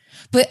give.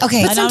 But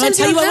okay, And I'm gonna sometimes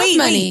tell you you don't what, have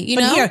money,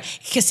 but here,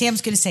 because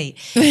Sam's going to say,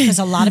 because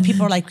a lot of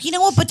people are like, you know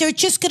what? But they're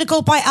just going to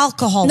go buy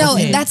alcohol. no,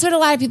 with it. that's what a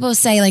lot of people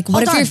say. Like, what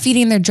Hold if you're on.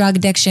 feeding their drug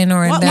addiction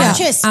or Wa- their watch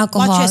this.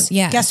 alcohol? Watch this.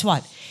 Yeah, Guess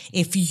what?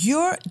 If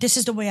this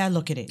is the way I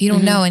look at it. you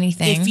don't know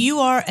anything. If you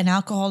are an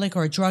alcoholic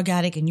or a drug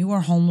addict and you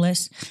are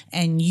homeless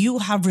and you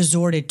have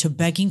resorted to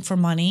begging for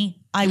money,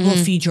 I will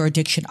feed your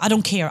addiction. I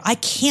don't care. I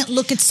can't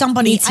look at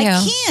somebody. Me too. I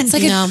can't. It's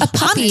like a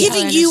puppy. I'm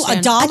giving I you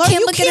understand. $1. I can't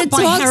You look at can't a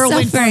buy dog heroin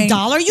suffering. for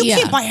 $1. You Yeah.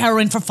 can't buy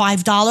heroin for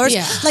 $5.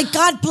 Yeah. Like,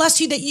 God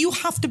bless you that you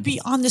have to be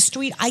on the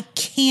street. I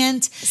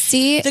can't.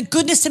 See? The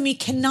goodness of me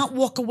cannot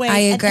walk away. I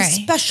agree. And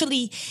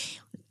especially,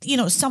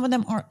 some of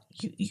them are.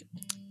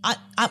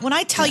 When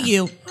I tell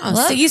you.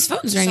 oh, Siggy's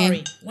phone's ringing.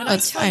 Sorry. When Oh, I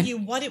it's tell fine. you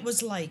what it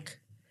was like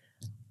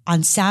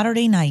on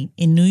Saturday night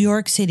in New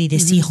York City to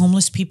see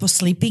homeless people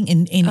sleeping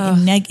in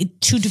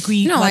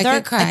 2-degree No, I weather,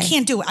 could cry. I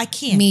can't do it. I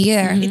can't. Me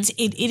either.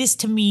 It is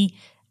to me,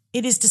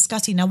 it is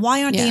disgusting. Now,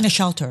 why aren't they Yeah. in a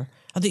shelter?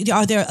 Are the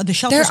shelters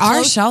there are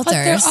closed? shelters.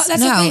 But that's the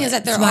No, thing is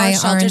that there why are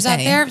shelters out aren't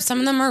they? there. Some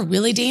of them are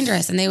really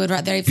dangerous, and they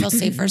feel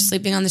safer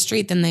sleeping on the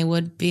street than they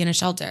would be in a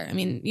shelter. I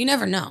mean, you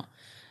never know.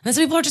 And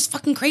some people are just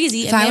fucking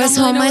crazy. If I was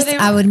homeless,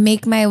 I would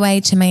make my way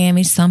to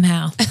Miami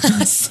somehow.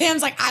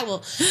 Sam's like, I will.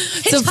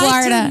 To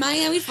Florida.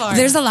 Miami, Florida.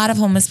 There's a lot of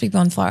homeless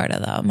people in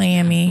Florida, though,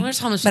 Miami. There's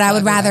homeless but I people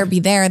would rather everywhere. be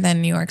there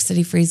than New York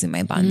City freezing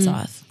my buns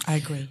off. I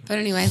agree. But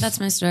anyway, that's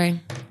my story.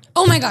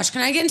 Oh my gosh,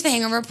 can I get into the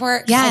hangover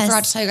report? Yes. I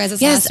forgot to tell you guys this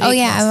Yes. last week. Oh,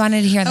 yeah. I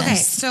wanted to hear Okay,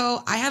 this.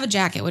 so I have a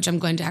jacket, which I'm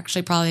going to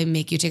actually probably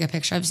make you take a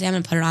picture of, Sam,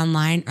 and put it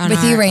online.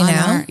 With you right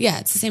now? Yeah,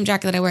 it's the same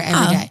jacket that I wear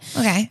every day.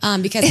 Okay.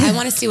 Because I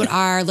want to see what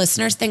our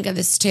listeners think of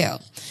this too.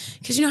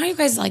 Because you know how you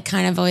guys like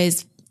kind of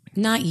always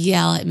not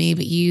yell at me,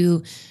 but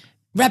you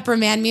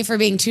reprimand me for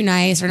being too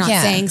nice or not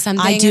Yeah. saying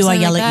something. I do. or I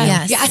something yell like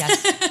at you.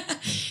 that.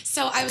 Yes.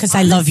 So I was 'Cause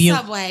on I love the you.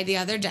 subway the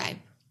other day.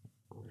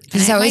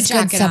 There's I had my always good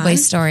jacket Subway on.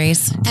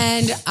 stories.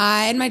 And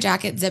I had my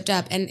jacket zipped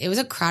up, and it was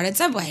a crowded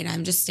subway. And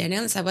I'm just standing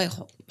on the subway,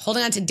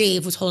 holding on to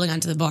Dave, who's holding on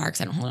to the bar because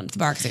I don't hold on to the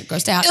bar because it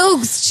goes down.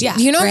 Oops. Yeah,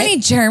 Do you know how right? many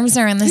germs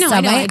are in the No,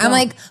 I know, Subway? I I'm don't.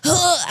 like,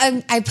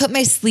 I put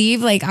my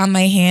sleeve like on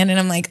my hand and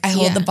I'm like, I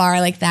hold Yeah. the bar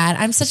like that.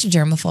 I'm such a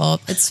germaphobe.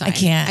 It's fine. I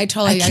can't. I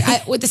totally.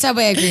 With the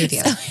subway, I agree with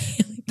you.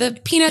 The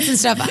peanuts and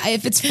stuff,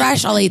 if it's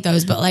fresh, I'll eat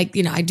those. But like,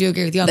 you know, I do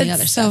agree with you on the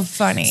That's other so stuff.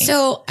 funny.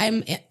 So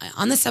I'm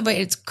on the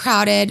subway. It's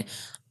crowded.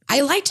 I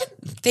like to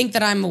think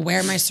that I'm aware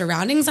of my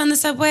surroundings on the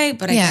subway,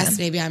 but I Yeah. guess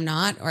maybe I'm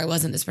not, or I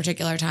wasn't this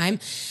particular time.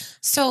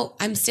 So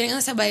I'm standing on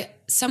the subway.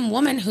 Some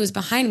woman who's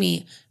behind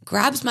me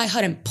grabs my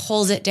hood and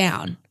pulls it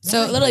down.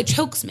 So it literally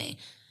chokes me.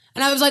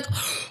 And I was like,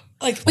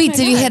 oh Wait, my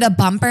did you God. hit a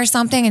bump or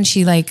something and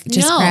she like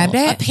just No, grabbed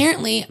it?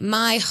 apparently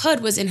my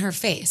hood was in her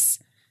face.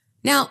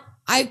 Now,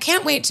 I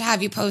can't wait to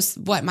have you post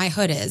what my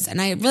hood is.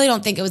 And I really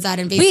don't think it was that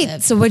invasive.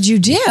 Wait, so what'd you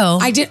do?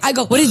 I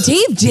go, What did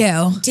Dave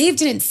do? Dave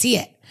didn't see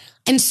it.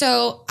 And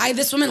so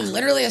this woman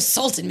literally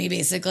assaulted me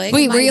basically.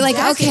 Wait, My were you like,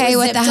 jacket okay,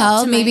 was what the zipped up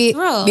hell? to my Maybe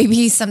throat.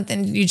 he's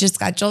something you just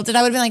got jolted.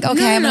 I would have been like,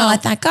 okay, No, I'm gonna no.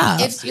 let that go.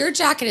 If your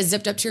jacket is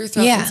zipped up to your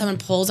throat Yeah. and someone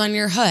pulls on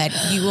your hood,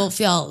 you will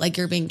feel like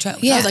you're being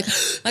choked. Yeah. I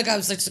was I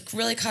was like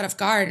really caught off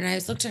guard, and I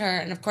just looked at her,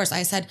 and of course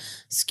I said,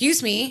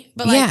 "Excuse me,"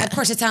 but like Yeah. of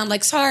course it sounded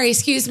like "Sorry,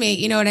 excuse me,"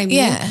 you know what I mean?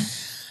 Yeah.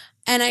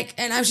 And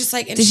I was just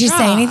like, in Did she say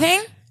shock.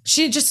 anything?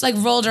 She just like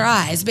rolled her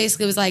eyes,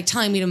 basically was like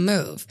telling me to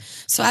move.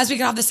 So as we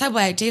get off the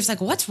subway, Dave's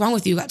like, "What's wrong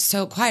with you?" Got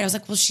so quiet. I was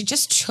like, "Well, she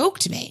just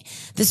choked me,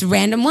 this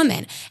random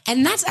woman."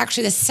 And that's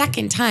actually the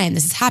second time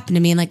this has happened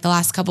to me in like the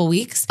last couple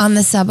weeks. On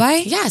the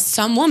subway? Yeah,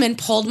 some woman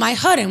pulled my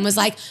hood and was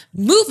like,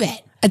 "Move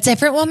it." A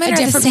different woman A or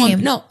different the same?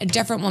 woman. No, a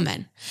different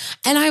woman.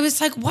 And I was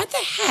like, what the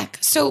heck?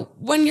 So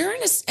when you're in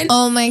and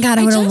Oh my God,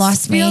 I would've just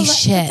lost my feel like-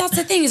 shit. That's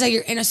the thing is that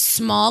you're in a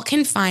small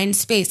confined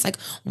space. Like,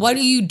 what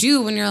do you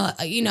do when you're,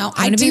 you know,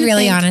 I'm gonna be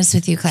really honest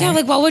with you, Claire. Yeah,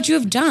 like what would you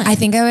have done? I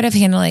think I would have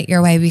handled it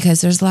your way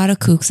because there's a lot of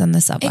kooks on the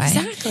subway.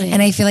 Exactly.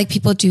 And I feel like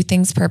people do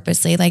things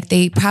purposely. Like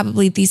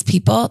these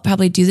people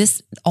probably do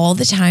this all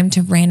the time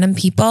to random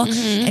people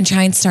and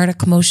try and start a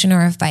commotion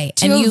or a fight.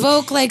 to and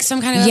evoke like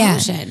some kind of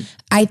emotion.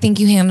 I think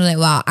you handled it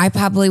well. I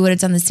probably would have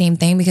done the same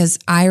thing because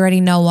I already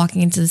know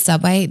walking into the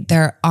subway,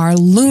 there are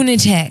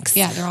lunatics.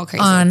 Yeah, they're all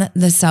crazy. on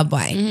the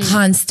subway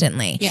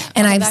constantly. Yeah.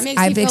 And Oh, that makes me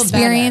I've feel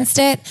experienced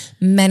it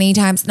many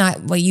times.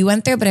 Not what you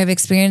went through, but I've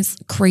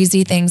experienced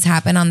crazy things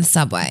happen on the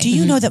subway. Do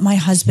you know that my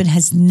husband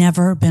has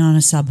never been on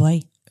a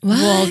subway?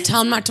 Well,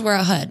 tell him not to wear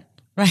a hood.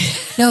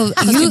 Right. No,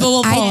 people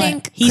will pull I it.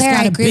 think He's Claire, I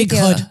got a agree big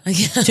with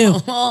you. hood too.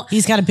 Well,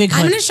 He's got a big hood.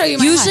 I'm going to show you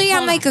my Usually hood.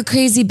 I'm like a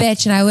crazy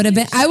bitch and I would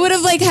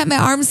have like had my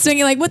arms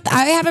swinging like what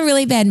I have a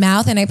really bad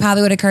mouth and I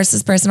probably would have cursed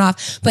this person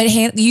off. But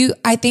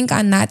I think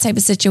on that type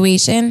of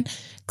situation,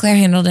 Claire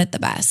handled it the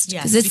best.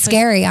 Yes, Because it's because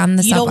scary on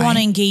the you subway. don't want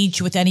to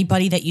engage with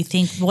anybody that you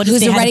think what if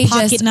Who's they had already a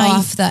pocket just knife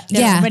off the-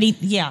 they're yeah. already,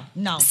 yeah,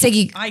 no.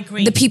 Siggy, I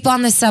agree. The people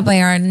on the subway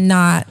are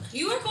not.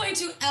 You are going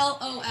to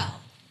LOL.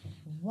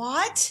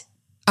 What?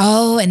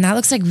 Oh, and that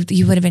looks like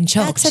you would have been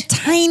choked. That's a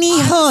tiny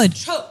hood.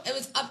 It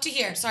was up to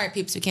here. Sorry,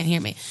 peeps, you can't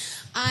hear me.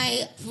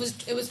 It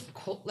was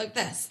cool, like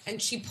this,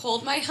 and she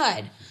pulled my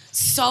hood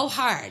so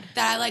hard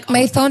that I like. My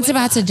almost phone's got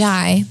about to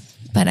whiplash. die,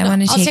 but I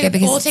want to I'll take take it a-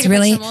 because we'll it's take a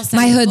really picture and we'll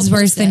send my it. hood's We'll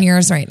worse post than it.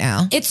 yours right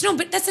now. It's no,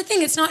 but that's the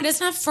thing. It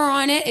doesn't have fur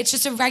on it. It's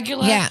just a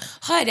regular Yeah.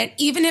 hood. And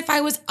even if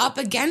I was up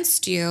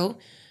against you,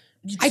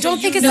 I don't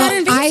you think it's know- that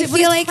invasive. I when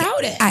feel it's like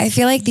crowded. I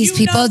feel like these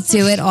You know people for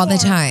do it all the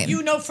sure- time.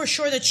 You know for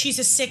sure that she's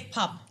a sick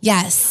pup.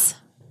 Yes.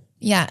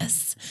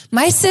 Yes.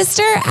 My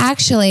sister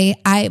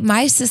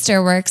my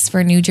sister works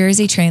for New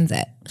Jersey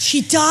Transit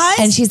She does?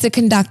 and she's a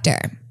conductor.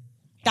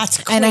 That's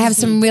crazy. And I have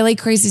some really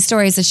crazy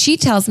stories that she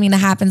tells me that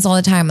happens all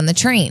the time on the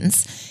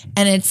trains.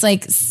 And it's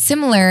like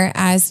similar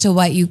as to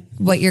what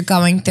you're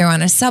going through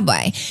on a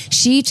subway.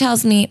 She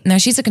tells me now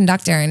she's a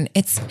conductor and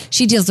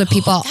she deals with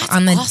people That's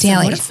on the awesome.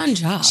 daily. What a fun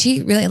job.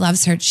 She really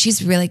loves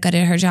she's really good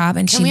at her job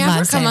and Can she we have her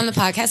loves come it. on the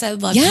podcast?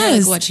 I'd love to know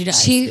like, what she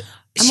does.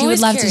 I'm She would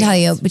always love to tell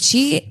curious. you, but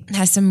she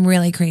has some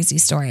really crazy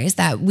stories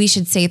that we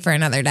should save for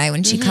another day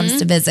when she Mm-hmm. comes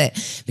to visit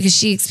because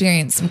she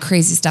experienced some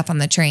crazy stuff on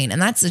the train,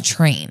 and that's the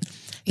train.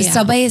 The Yeah.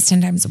 subway is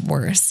 10 times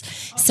worse.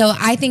 So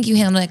I think you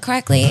handled it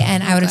correctly,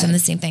 and I would have done the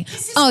same thing.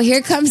 Oh, here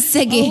comes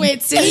Siggy. Oh,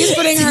 wait, Cindy's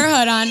putting her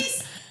hood on.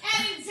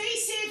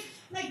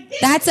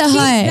 That's a hood.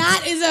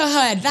 That is a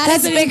hood. That's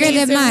is an bigger than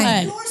invasive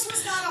mine. hood. Yours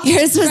was not a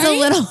Yours was a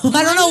little.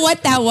 I don't know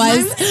what that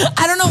was.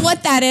 I don't know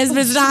what that is, but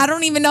it's not, I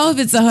don't even know if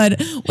it's a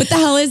hood. What the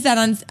hell is that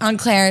on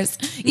Claire's?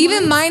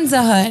 Even mine's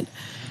a hood.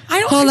 I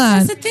don't. Hold on.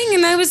 That's the thing,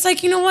 and I was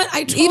like, you know what?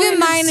 I totally Even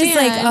mine is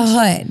like a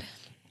understand.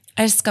 hood.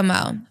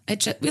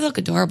 Eskimo. We look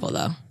adorable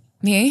though.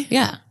 Me?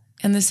 Yeah,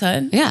 And this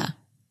hood? yeah.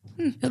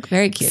 You look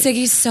very cute.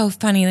 Siggy's so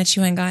funny that she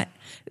went and got.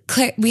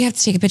 Claire, we have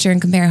to take a picture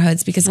and compare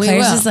hoods because We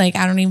Claire's will. is like,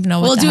 I don't even know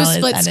what We'll the do a hell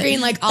split that screen,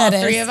 is. like all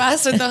That three is. of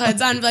us with the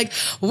hoods on. Like,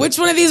 which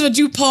one of these would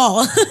you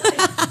pull?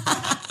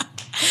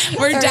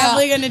 We're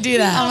definitely going to do Oh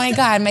that. my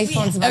God, my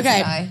phone's about to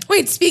Okay. die.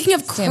 Wait, speaking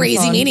of crazy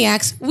phone.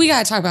 maniacs, we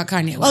got to talk about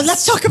Kanye West. Oh,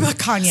 let's talk about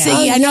Kanye.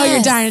 Siggy, I know you're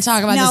yes. dying to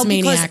talk about No, this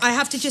because maniac. I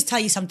have to just tell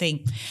you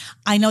something.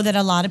 I know that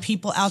a lot of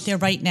people out there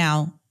right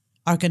now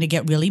are going to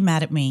get really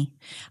mad at me.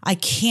 I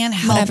can't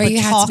help Whatever, but you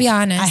have to talk. be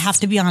honest. I have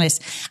to be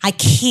honest. I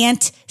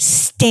can't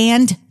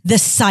stand the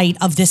sight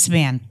of this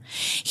man.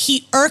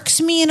 He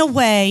irks me in a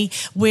way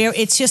where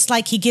it's just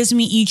like he gives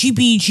me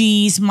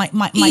EGBGs. My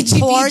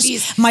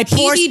pores, my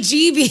pores.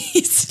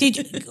 EGBs.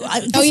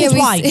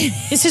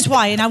 This is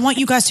why, and I want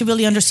you guys to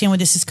really understand where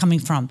this is coming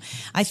from.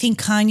 I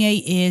think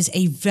Kanye is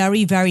a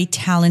very, very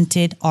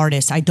talented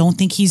artist. I don't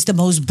think he's the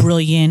most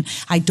brilliant.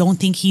 I don't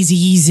think he's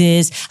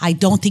Yeezus. I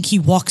don't think he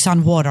walks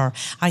on water.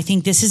 I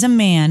think this is a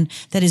man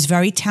that is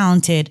very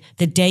talented.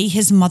 The day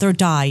his mother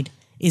died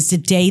is the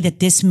day that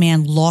this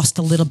man lost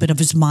a little bit of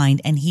his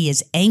mind, and he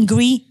is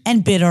angry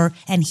and bitter,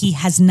 and he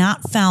has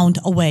not found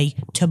a way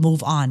to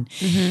move on.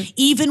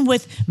 Even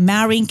with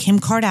marrying Kim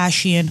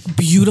Kardashian,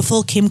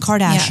 beautiful Kim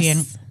Kardashian,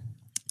 Yes.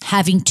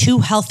 having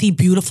two healthy,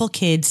 beautiful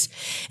kids,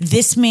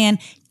 this man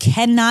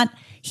cannot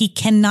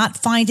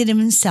find it in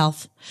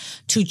himself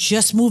to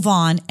just move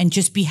on and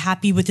just be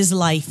happy with his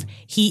life.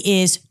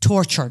 He is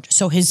tortured.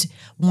 So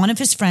one of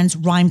his friends,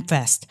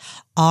 Rhymefest,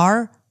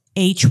 Rhymefest.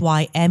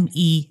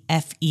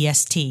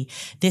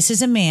 This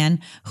is a man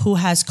who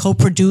has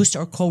co-produced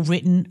or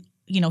co-written,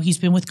 he's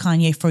been with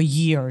Kanye for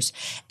years.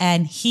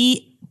 And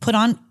he put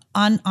on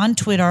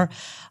Twitter,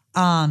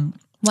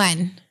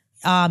 When?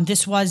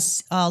 this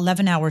was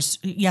 11 hours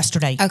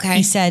yesterday. Okay.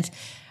 He said,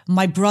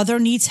 my brother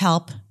needs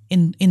help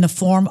in the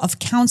form of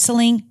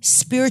counseling,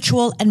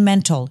 spiritual and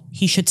mental.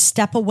 He should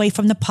step away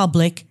from the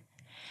public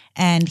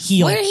and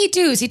heal. What did he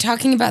do? Is he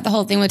talking about the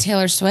whole thing with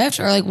Taylor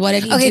Swift, or like what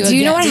did he Okay, do? do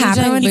you know again? what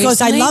happened when He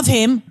goes, I recently? love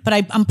him,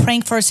 but I'm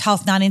praying for his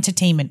health, not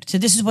entertainment. So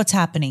this is what's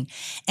happening.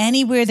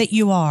 Anywhere that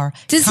you are.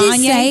 Does he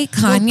say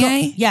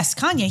Kanye? Yes,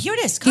 Kanye. Here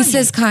it is. Kanye. He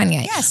says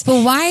Kanye. Yes.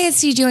 But why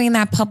is he doing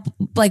that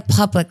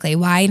publicly?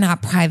 Why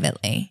not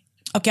privately?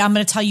 Okay, I'm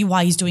going to tell you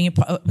why he's doing it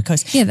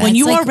because Yeah, when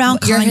you that's are like, around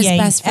you're his Kanye,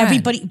 best friend.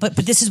 everybody. But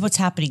this is what's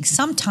happening.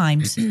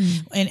 Sometimes,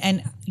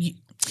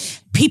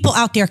 people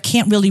out there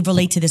can't really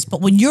relate to this.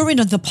 But when you're in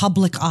the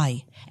public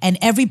eye and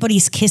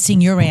everybody's kissing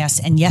your ass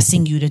and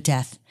yesing you to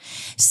death,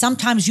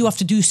 sometimes you have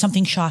to do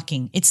something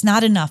shocking. It's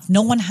not enough.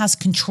 No one has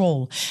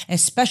control.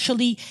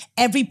 Especially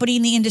everybody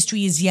in the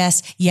industry is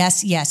yes,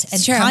 yes, yes.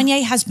 And true.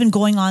 Kanye has been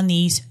going on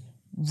these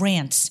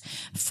rants.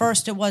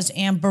 First it was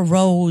Amber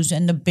Rose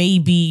and the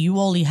baby. You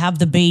only have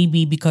the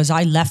baby because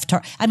I left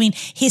her. I mean,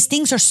 his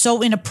things are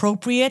so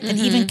inappropriate that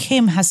even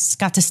Kim has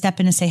got to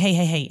step in and say,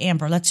 hey,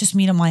 Amber, let's just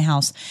meet at my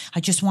house. I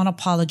just want to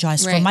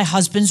apologize for Right. my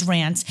husband's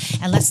rants,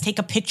 and let's take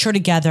a picture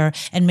together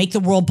and make the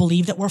world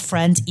believe that we're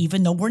friends,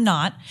 even though we're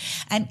not.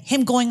 And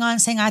him going on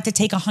saying I had to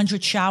take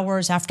 100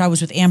 showers after I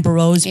was with Amber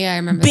Rose. Yeah, I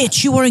remember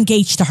Bitch, you were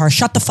engaged to her.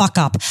 Shut the fuck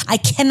up. I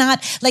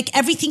cannot,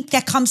 everything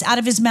that comes out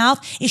of his mouth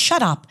is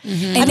shut up.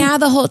 And now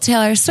the whole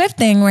Taylor Swift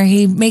thing where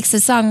he makes a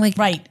song, like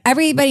Right.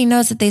 everybody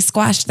knows that they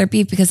squashed their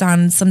beef because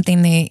on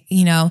something they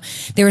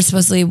were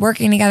supposedly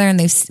working together and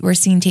they were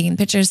seen taking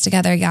pictures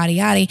together, yada,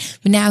 yada.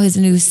 But now his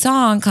new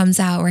song comes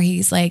out where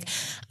he's like,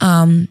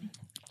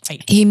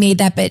 he made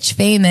that bitch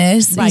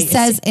famous. Right. He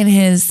says in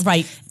his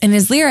Right. in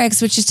his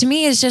lyrics, which is to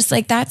me is just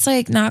like, that's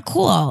like not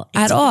cool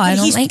at all. I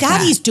don't He's, like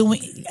that. He's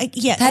doing,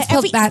 yeah. That's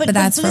but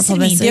that's for listen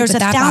to me, publicity, there's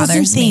but a that thousand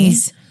bothers me.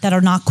 things that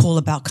are not cool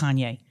about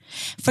Kanye.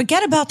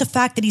 Forget about the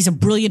fact that he's a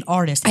brilliant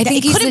artist. I think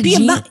it he's couldn't a be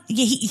gen- about.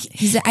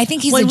 I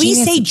think he's when a we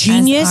genius say as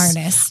genius,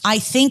 artist. I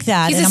think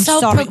that, He's and a I'm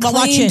sorry, but watch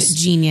self-proclaimed this.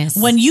 genius.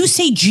 When you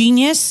say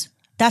genius,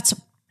 that's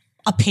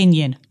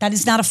opinion. That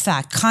is not a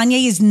fact.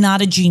 Kanye is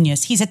not a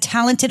genius. He's a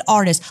talented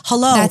artist.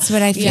 Hello. That's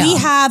what I feel.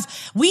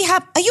 We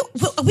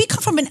we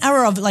come from an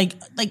era of like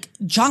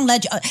John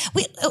Legend.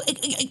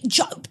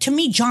 To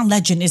me, John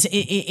Legend is a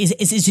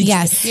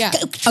Yes. Yeah.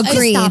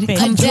 Agreed. Stop it.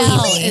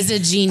 Adele is a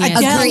genius.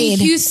 Adele. Agreed.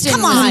 Houston,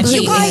 Come on,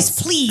 completely. you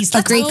guys, please.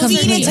 Let's Agreed feed into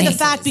completely. the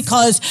fact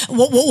because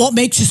what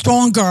makes you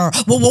stronger?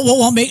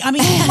 What make? I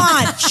mean, come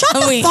on, shut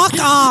the fuck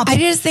up. I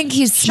just think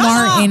he's Shut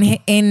smart up.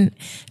 in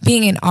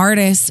being an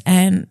artist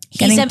and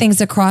getting a- things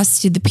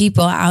across to the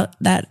people out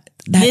that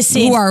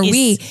Listen, who are it's-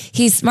 we.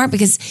 He's smart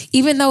because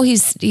even though he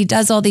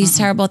does all these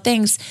terrible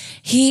things,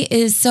 he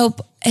is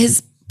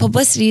his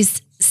publicity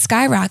is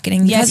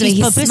skyrocketing Yes, because of it. he's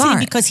He's publicity smart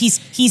because he's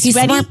He's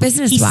ready. smart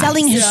business-wise. He's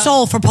selling his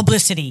soul for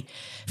publicity.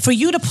 For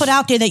you to put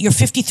out there that you're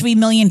 $53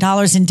 million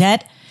in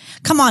debt,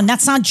 Come on,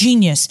 that's not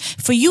genius.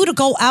 For you to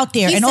go out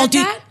there He and all said do.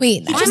 that?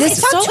 Wait, Why this- is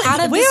it so out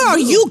of Where this are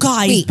loop? you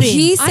guys Wait, been?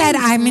 he said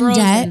I'm in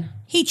frozen. debt.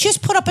 He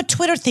just put up a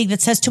Twitter thing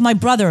that says to my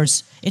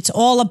brothers, it's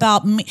all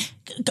about me.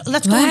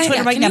 Let's go on What?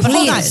 Twitter right Can now. you But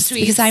hold on. please?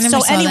 Because I never So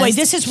saw anyway,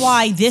 this. this is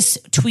why this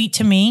tweet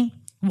to me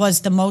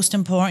was the most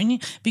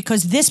important,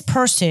 because this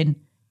person,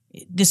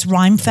 this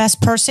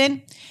Rhymefest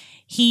person,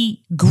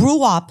 he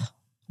grew up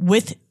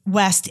with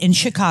West in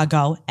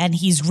Chicago, and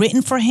he's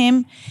written for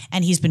him,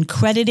 and he's been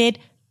credited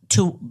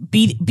to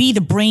be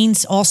the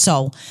brains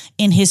also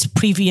in his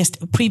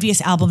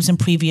previous albums and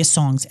previous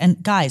songs.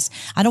 And guys,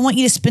 I don't want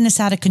you to spin this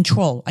out of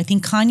control. I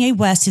think Kanye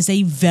West is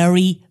a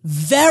very,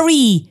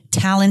 very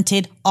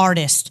talented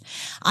artist.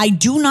 I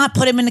do not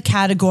put him in the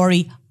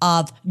category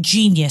of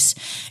genius.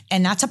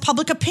 And that's a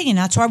public opinion.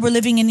 That's why we're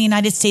living in the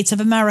United States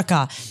of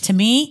America. To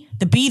me,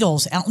 the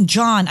Beatles, Elton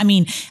John, I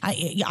mean,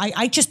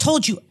 I just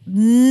told you,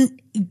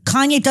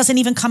 Kanye doesn't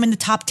even come in the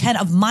top 10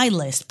 of my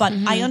list, but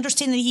I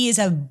understand that he is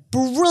a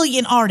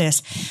brilliant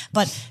artist.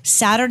 But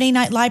Saturday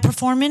Night Live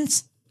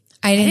performance,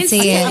 I didn't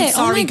see it. I'm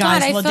sorry, oh my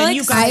God, guys. I Well, feel then like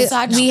you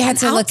guys- We had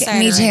to look at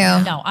me too.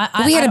 No,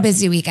 we had I a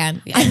busy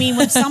weekend. I mean,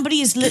 when somebody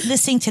is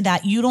listening to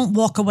that, you don't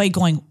walk away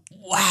going,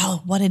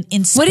 wow, what an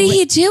inspiration. What did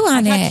he do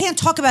on I it? can't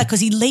talk about it because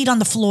he laid on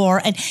the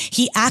floor and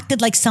he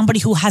acted like somebody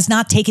who has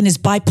not taken his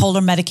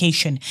bipolar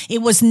medication.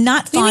 It was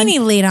not What do you fun. mean he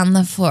laid on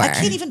the floor? I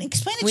can't even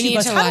explain it We to you need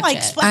guys. to How do watch I it.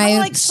 explain? How do I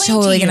I'm explain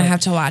totally to you? gonna have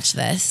to watch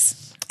this.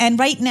 And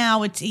right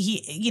now, it's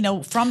he, you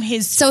know, from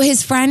his So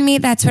his friend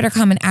made that Twitter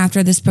comment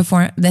after this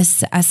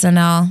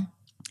SNL.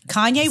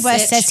 Kanye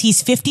West Sitch. says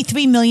he's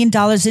 $53 million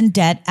in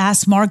debt.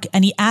 Asks Mark,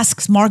 and he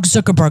asks Mark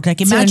Zuckerberg.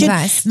 Like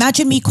invest.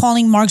 imagine me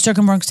calling Mark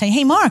Zuckerberg saying,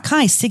 "Hey, Mark,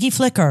 hi, Siggy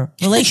Flicker,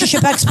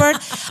 relationship expert.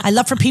 I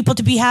love for people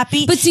to be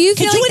happy. But do you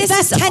Could feel you like this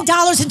invest is-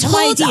 $10 into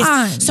my Hold ideas?"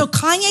 on. So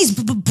Kanye's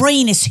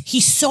brain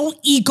he's so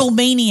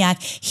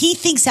egomaniac. He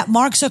thinks that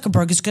Mark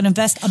Zuckerberg is going to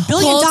invest $1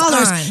 billion Hold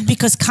on.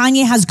 because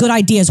Kanye has good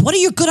ideas. What are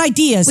your good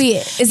ideas? Wait,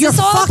 is your this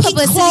all fucking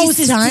publicity clothes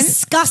is stunt?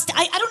 disgusting.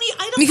 I don't.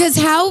 Because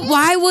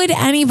why would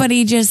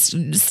anybody just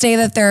say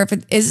that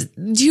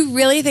do you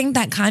really think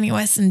that Kanye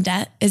West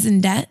is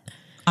in debt?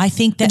 I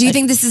think that. Do you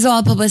think this is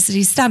all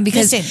publicity stunt?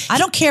 Because Listen, I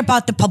don't care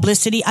about the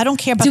publicity. I don't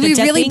care about do the we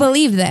debt really thing.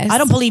 believe this? I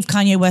don't believe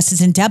Kanye West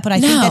is in debt, but I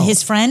think No. that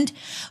his friend,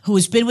 who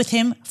has been with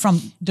him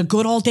from the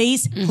good old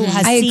days, who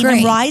has I seen agree.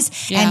 him rise,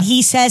 Yeah. and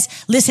he says,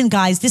 "Listen,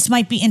 guys, this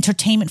might be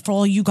entertainment for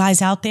all you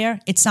guys out there.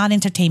 It's not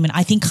entertainment.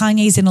 I think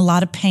Kanye's in a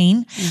lot of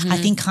pain. I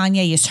think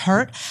Kanye is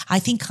hurt. I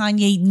think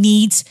Kanye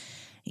needs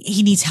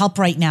help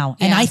right now.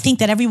 And Yeah. I think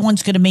that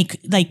everyone's going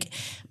to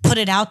put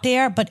it out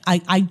there. But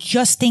I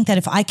just think that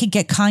if I could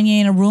get Kanye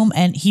in a room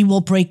and he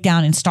will break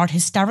down and start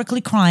hysterically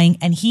crying,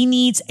 and he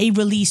needs a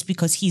release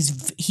because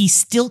he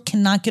still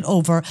cannot get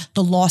over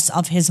the loss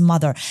of his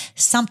mother.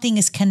 Something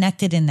is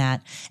connected in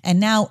that. And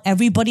now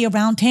everybody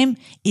around him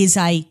is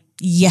a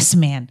yes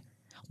man.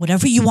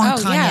 Whatever you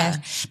want, Oh, Kanye. yeah.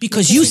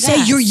 Because He you kisses say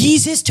ass. you're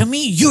Yeezus, to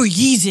me, you're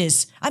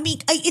Yeezus. I mean,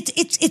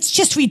 it's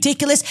just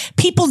ridiculous.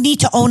 People need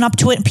to own up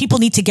to it and people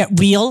need to get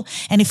real.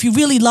 And if you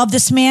really love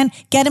this man,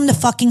 get him the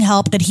fucking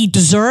help that he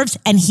deserves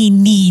and he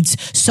needs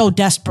so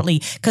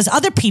desperately. Because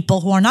other people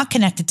who are not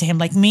connected to him,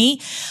 like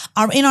me,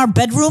 are in our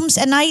bedrooms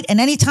at night,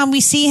 and anytime we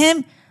see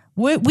him,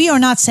 we are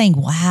not saying,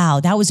 wow,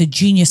 that was a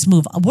genius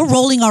move. We're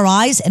rolling our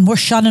eyes and we're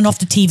shutting off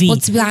the TV. Well,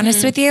 to be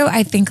honest with you,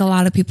 I think a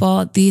lot of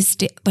people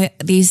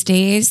these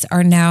days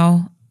are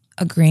now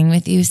agreeing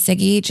with you,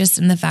 Siggy, just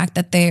in the fact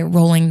that they're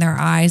rolling their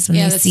eyes when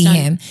Yeah, they that's see done.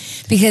 him,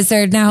 because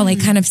they're now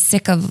like kind of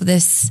sick of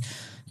this.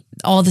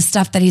 All the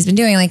stuff that he's been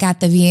doing, like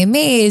at the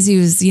VMAs, he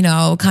was,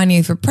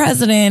 Kanye for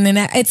president, and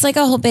it's like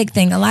a whole big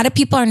thing. A lot of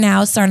people are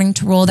now starting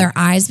to roll their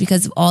eyes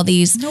because of all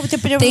these No, but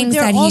things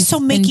they're that also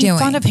he's making been doing.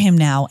 fun of him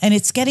now, and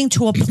it's getting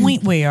to a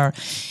point where,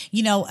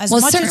 as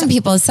Well, much certain as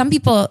people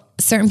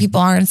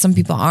are, and some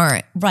people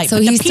aren't. Right, So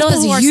but the he still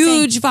people who has are a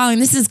huge saying- following.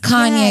 This is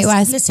Kanye Yes,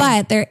 West, listen.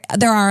 but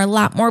there are a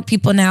lot more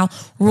people now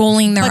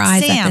rolling their But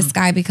eyes Sam, at this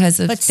guy because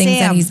of But things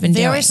Sam, that he's been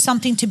there doing. is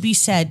something to be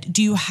said.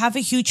 Do you have a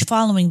huge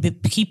following, but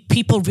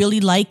people really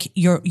like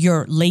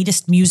your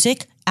latest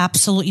music?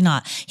 Absolutely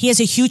not. He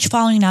has a huge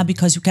following now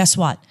because guess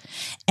what?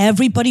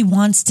 Everybody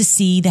wants to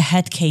see the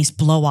head case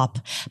blow up.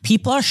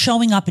 People are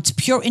showing up. It's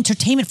pure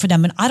entertainment for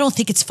them. And I don't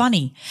think it's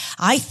funny.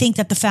 I think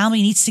that the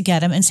family needs to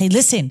get him and say,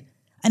 listen,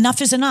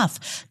 enough is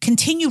enough.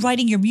 Continue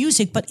writing your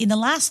music. But in the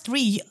last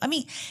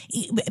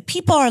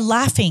people are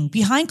laughing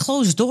behind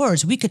closed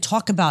doors. We could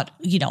talk about,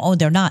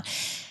 they're not.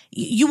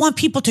 You want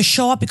people to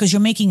show up because you're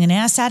making an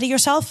ass out of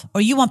yourself,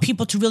 or you want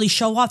people to really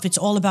show off? It's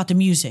all about the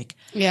music.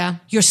 Yeah.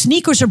 Your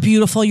sneakers are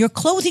beautiful. Your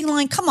clothing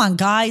line. Come on,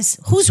 guys.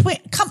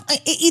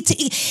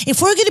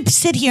 If we're going to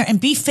sit here and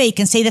be fake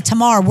and say that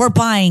tomorrow we're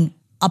buying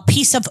a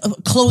piece of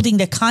clothing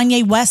that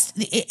Kanye West,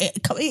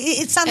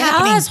 it's not It all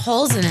happening. has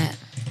holes in it.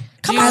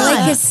 Come you on. I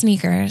like his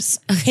sneakers.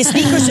 His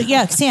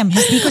sneakers, Sam,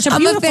 his sneakers are I'm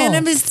beautiful. a fan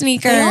of his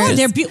sneakers. They are.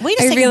 They're wait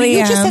a I second. really You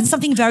just am. said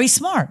something very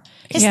smart.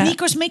 His Yeah.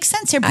 sneakers make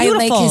sense. They're I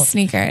beautiful. like his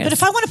sneakers. But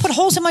if I want to put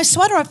holes in my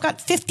sweater, I've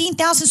got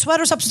 15,000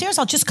 sweaters upstairs.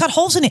 I'll just cut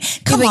holes in it.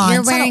 Yeah, Come but on. you're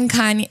it's not a- wearing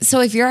Kanye.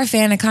 So if you're a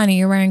fan of Kanye,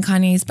 you're wearing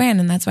Kanye's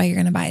brand, and that's why you're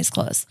going to buy his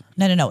clothes.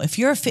 No. If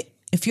you're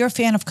a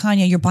fan of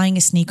Kanye, you're buying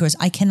his sneakers.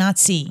 I cannot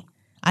see.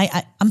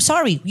 I'm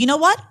sorry. You know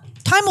what?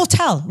 Time will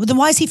tell. Well, then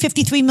why is he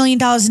 $53 million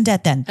in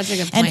debt then? That's a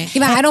good And- point.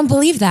 Yeah, but I don't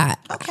believe that.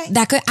 Okay.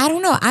 That could. I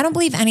don't know. I don't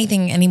believe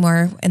anything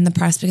anymore in the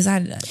press because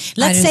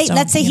Let's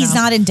say he's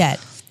not in debt.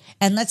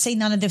 And let's say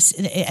none of this,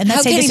 and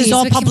let's say this is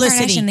all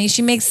publicity.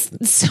 She makes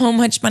so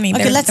much money.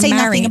 Okay, let's say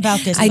nothing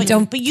about this. I but,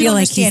 don't but you feel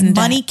like he's understand in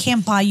debt. money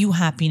can't buy you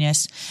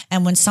happiness.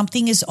 And when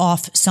something is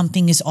off,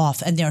 something is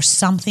off. And there's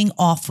something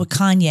off with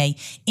Kanye.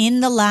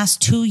 In the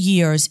last 2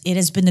 years, it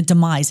has been a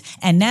demise.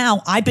 And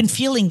now I've been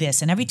feeling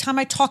this. And every time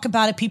I talk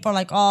about it, people are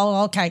like,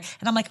 oh, okay.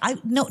 And I'm like,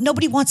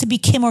 nobody wants to be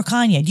Kim or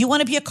Kanye. Do you want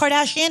to be a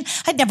Kardashian?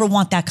 I'd never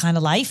want that kind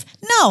of life.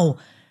 No.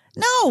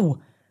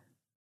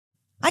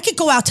 I could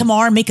go out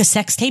tomorrow and make a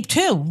sex tape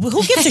too.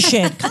 Who gives a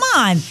shit? Come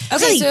on.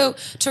 Okay, Really. so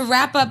to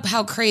wrap up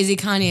how crazy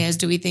Kanye is,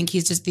 do we think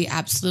he's just the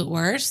absolute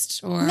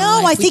worst? Or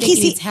No, like, I think he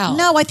he's needs help?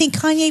 No, I think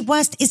Kanye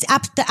West is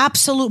the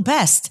absolute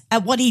best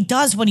at what he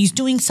does when he's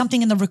doing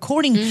something in the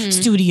recording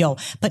studio.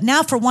 But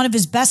now for one of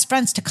his best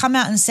friends to come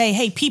out and say,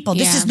 "Hey, people,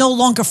 this Yeah. is no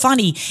longer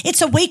funny,"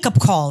 it's a wake up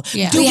call.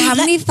 Yeah. Do Wait, we how let-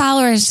 many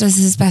followers does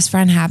his best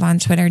friend have on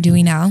Twitter? Do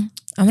we know?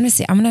 I'm gonna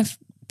see. I'm gonna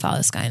follow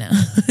this guy now.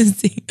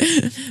 See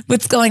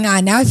what's going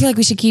on. Now I feel like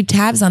we should keep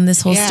tabs on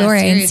this whole Yeah,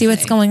 story and see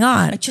what's seriously. going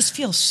on. I just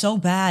feel so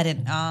bad.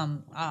 And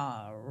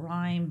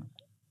rhyme.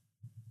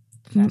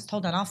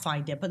 Hold on, I'll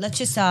find it. But let's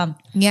just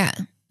Yeah.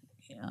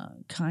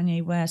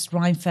 Kanye West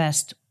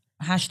Rhymefest.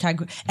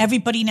 Hashtag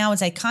everybody now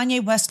is like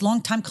Kanye West,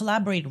 longtime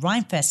collaborator.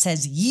 Rhymefest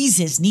says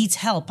Yeezus needs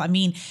help. I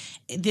mean,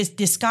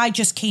 this guy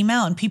just came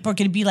out and people are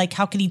going to be like,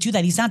 how can he do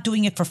that? He's not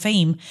doing it for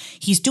fame.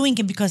 He's doing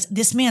it because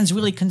this man's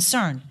really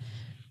concerned.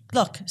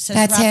 Look, says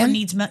That's rapper him?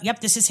 needs.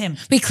 Yep, this is him.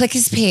 We click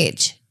his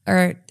page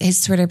or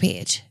his Twitter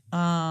page.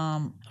 I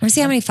want to see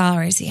how many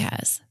followers he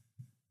has.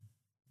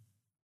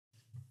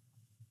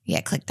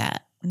 Yeah, click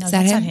that. No, Is that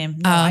that's him? not him.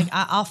 No,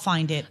 I'll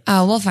find it.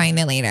 Oh, we'll find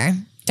it later.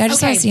 I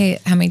just want Okay. to see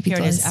how many Here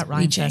people it is is at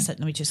reaching. Rhymefest. Let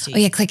me just see. Oh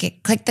yeah, click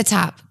it. Click the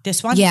top.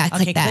 This one. Yeah,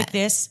 click okay, that. Click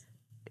this.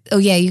 Oh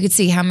yeah, you could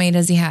see how many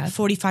does he have.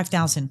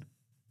 45,000.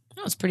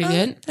 That was pretty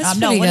good. That's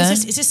No, pretty what good.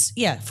 is this? Is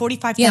this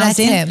 45,000? Yeah, that's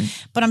him.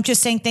 But I'm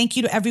just saying thank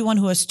you to everyone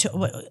who has.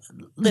 What's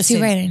Listen,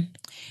 he writing?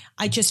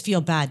 I just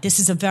feel bad. This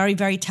is a very,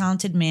 very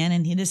talented man,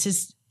 and this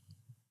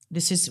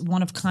is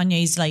one of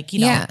Kanye's, like, you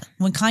know, Yeah.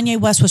 when Kanye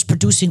West was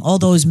producing all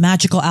those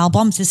magical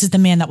albums, this is the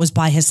man that was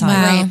by his side.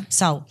 Wow. Right?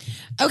 So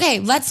Okay,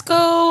 let's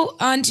go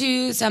on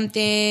to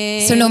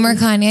something. So no more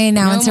Kanye.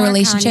 Now No it's a more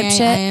relationship Kanye.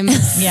 shit. I am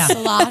Yeah.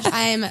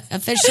 I am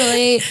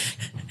officially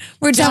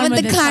We're done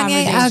with the this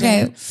Kanye.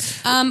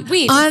 conversation. Okay.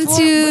 Wait, On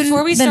to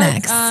before we the start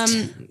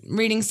next.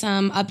 Reading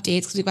some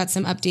updates, because we've got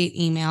some update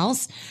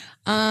emails.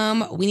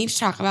 We need to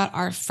talk about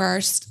our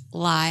first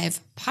live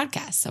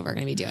podcast that we're going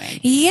to be doing.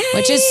 Yay.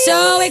 Which is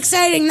so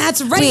exciting.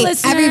 That's right, Wait,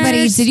 listeners.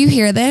 everybody, did you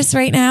hear this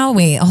right now?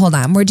 Wait, hold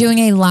on. We're doing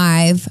a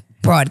live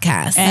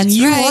broadcast. and That's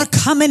you right. are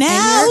coming And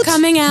out. you're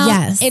coming out.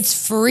 Yes.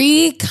 It's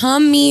free.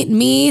 Come meet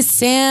me,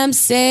 Sam,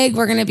 Sig.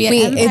 We're going to be at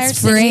Wait, Empire it's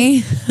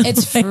City. free?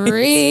 It's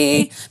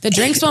free. The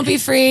drinks won't be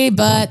free,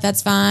 but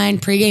that's fine.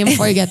 Pre-game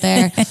before you get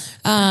there.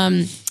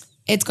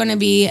 It's going to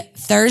be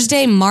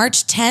Thursday,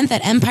 March 10th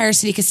at Empire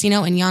City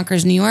Casino in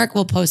Yonkers, New York.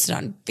 We'll post it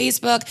on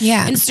Facebook,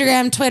 Yeah.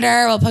 Instagram,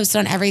 Twitter. We'll post it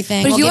on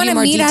everything. But we'll if you give want to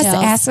more meet us,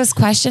 details. ask us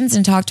questions,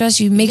 and talk to us,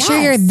 you make sure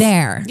Yes. you're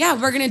there. Yeah,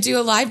 we're going to do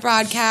a live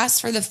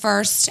broadcast for the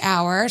first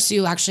hour. So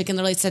you actually can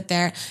literally sit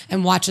there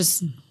and watch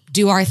us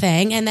do our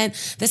thing. And then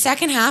the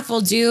second half, we'll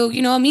do,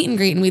 a meet and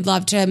greet. And we'd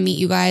love to meet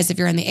you guys if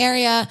you're in the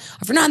area. Or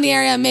if you're not in the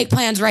area, make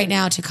plans right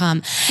now to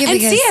come Yeah, and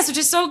because see us, which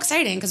is so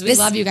exciting because we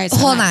love you guys so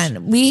Hold much.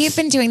 on. We've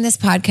been doing this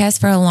podcast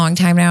for a long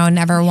time now and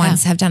never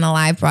once have done a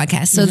live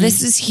broadcast. So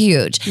this is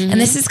huge. And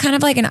this is kind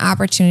of like an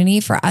opportunity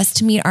for us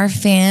to meet our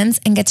fans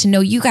and get to know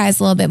you guys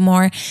a little bit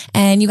more.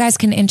 And you guys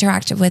can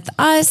interact with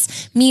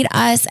us, meet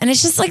us. And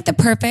it's just like the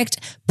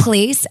perfect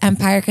place,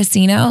 Empire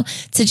Casino,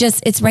 to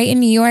just, it's right in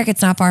New York.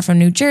 It's not far from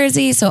New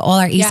Jersey. So all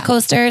our East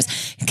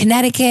Coasters,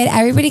 Connecticut,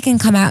 everybody can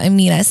come out and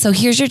meet us. So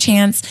here's your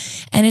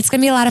chance. And it's going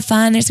to be a lot of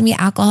fun. There's going to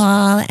be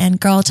alcohol and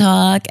girl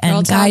talk and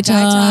Girl guy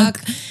talk,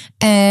 talk.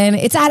 And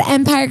it's at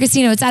Empire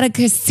Casino. It's at a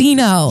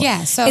casino.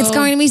 Yeah, so- it's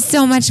going to be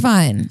so much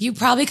fun. You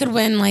probably could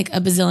win like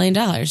 $1 billion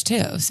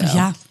too. So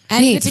Yeah.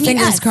 and you Wait, get to meet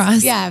fingers us.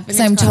 crossed. Yeah, because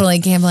fingers I'm crossed. totally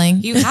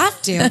gambling. You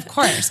have to, of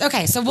course.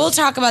 Okay, so we'll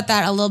talk about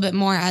that a little bit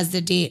more as the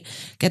date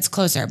gets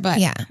closer. But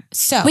Yeah.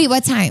 so Wait,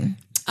 what time?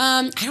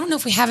 I don't know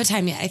if we have a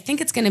time yet. I think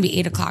it's going to be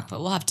 8:00,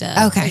 but we'll have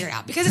to figure it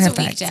out because it's a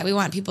Perfect. weekday. We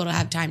want people to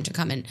have time to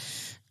come and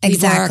leave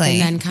Exactly. work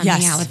and then come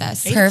Yes. hang out with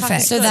us. 8 o'clock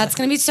Perfect. is So good. that's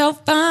going to be so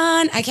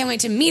fun. I can't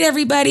wait to meet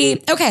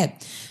everybody. Okay,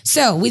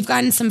 so we've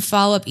gotten some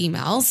follow-up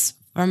emails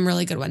from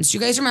really good ones. Do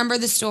you guys remember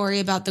the story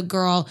about the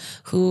girl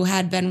who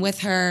had been with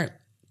her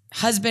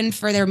husband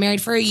they were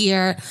married for a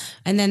year,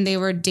 and then they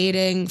were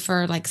dating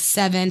for like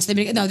 7. So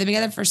they've been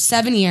together for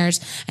 7 years,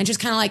 and just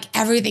kind of like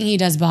everything he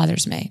does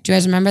bothers me. Do you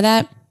guys remember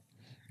that?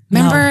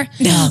 Remember?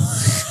 No.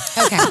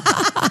 Okay.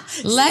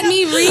 Let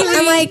me reread.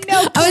 I'm like,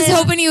 I was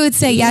hoping you would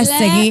say yes,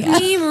 Siggy.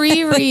 Let me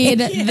reread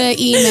the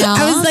email.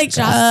 I was like,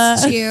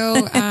 just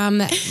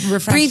to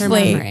refresh your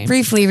memory.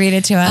 Briefly read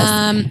it to us.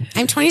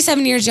 I'm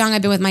 27 years young.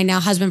 I've been with my now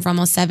husband for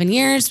almost 7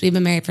 years. We've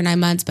been married for 9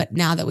 months, but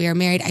now that we are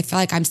married, I feel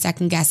like I'm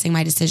second guessing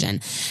my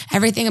decision.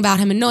 Everything about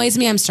him annoys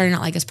me. I'm starting to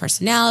not like his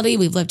personality.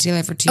 We've lived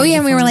together for 2 years. Oh yeah,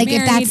 and we were like,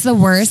 if that's the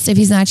worst, if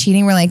he's not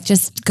cheating, we're like,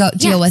 just go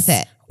deal with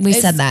it. We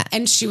said that.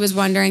 And she was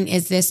wondering,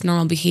 is this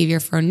normal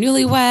behavior for a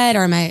newlywed,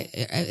 or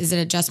is it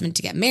adjustment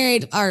to get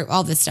married, or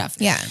all this stuff?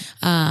 Yeah.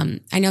 I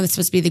know this is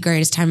supposed to be the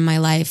greatest time of my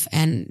life,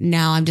 and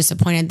now I'm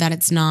disappointed that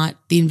it's not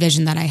the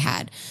vision that I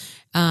had.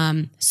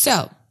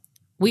 So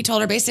we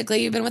told her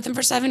basically, you've been with him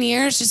for 7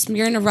 years, just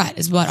you're in a rut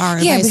is what our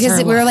advice because to her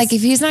we were was. like,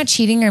 if he's not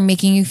cheating or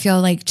making you feel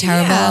like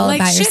terrible like,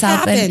 about shit yourself,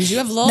 happens. You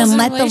have lulls then in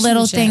let the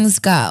little relationship. things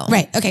go.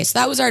 Right. Okay. So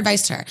that was our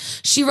advice to her.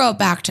 She wrote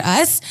back to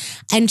us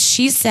and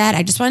she said,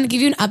 I just wanted to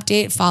give you an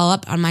update, follow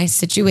up on my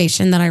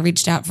situation that I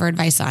reached out for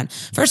advice on.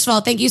 First of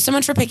all, thank you so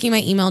much for picking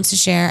my email to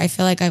share. I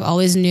feel like I've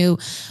always knew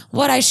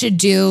what I should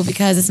do,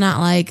 because it's not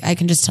like I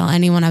can just tell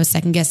anyone I was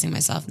second guessing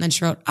myself. And then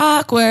she wrote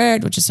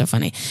awkward, which is so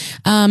funny.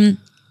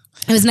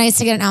 It was nice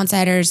to get an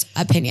outsider's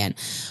opinion.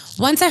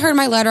 Once I heard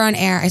my letter on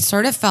air, I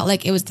sort of felt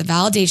like it was the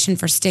validation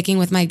for sticking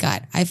with my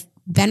gut. I've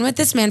been with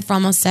this man for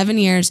almost 7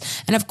 years,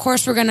 and of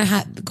course we're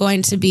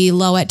going to be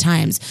low at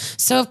times.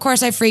 So of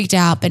course I freaked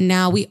out, but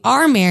now we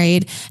are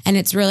married, and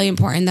it's really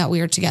important that we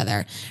are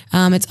together.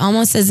 It's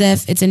almost as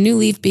if it's a new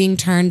leaf being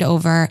turned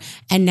over,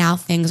 and now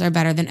things are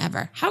better than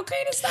ever. How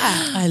great is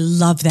that? I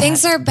love that.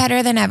 Things are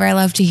better than ever. I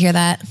love to hear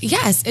that.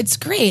 Yes, it's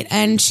great.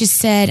 And she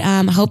said,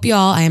 hope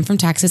y'all, I am from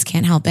Texas,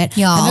 can't help it.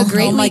 Y'all. Have a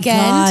great Oh my weekend.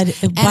 God.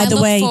 And By I the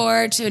look way,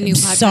 forward to a new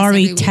podcast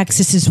sorry, every week.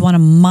 Texas is one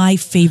of my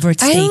favorite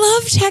states. I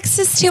love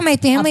Texas too. My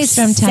family's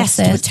from Obsessed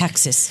Texas. with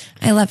Texas.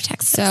 I love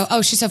Texas.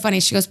 So, she's so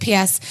funny. She goes,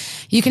 P.S.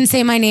 You can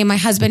say my name. My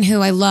husband,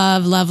 who I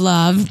love,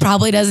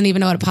 probably doesn't even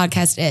know what a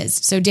podcast is.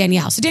 So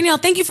Danielle. So Danielle,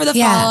 thank you for the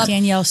follow-up.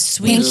 Danielle,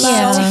 sweet. Thank So you.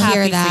 happy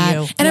Hear for that.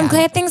 you. And I'm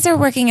glad things are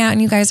working out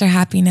and you guys are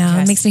happy now.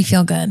 Yes. It makes me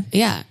feel good.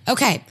 Yeah.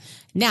 Okay.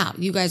 Now,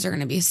 you guys are going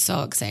to be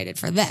so excited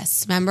for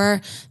this. Remember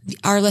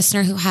our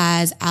listener who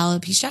has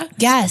alopecia?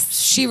 Yes.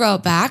 She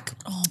wrote back.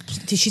 Oh,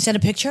 did she send a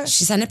picture?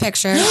 She sent a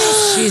picture.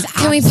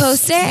 Can we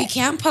post it? We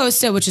can't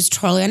post it, which is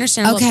totally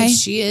understandable. Okay.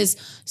 Because she is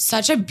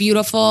such a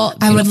beautiful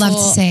I would love to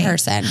see it.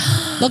 person.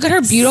 Look at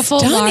her beautiful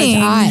Stunning.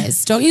 large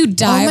eyes. Don't you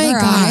die Oh my of her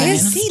God.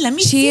 eyes? Let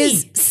me She see.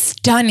 is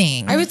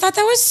stunning. I thought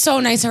that was so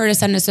nice of her to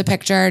send us a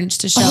picture and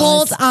just to show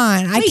Hold us.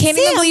 on. I Wait, can't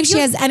Sam, even believe she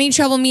you're- has any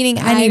trouble meeting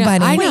know,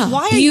 anybody. I know. Wait,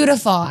 why are you-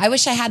 Beautiful. I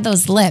wish I had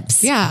those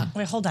lips. Yeah.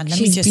 Wait, hold on. Let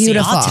She's me just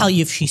beautiful. see. I'll tell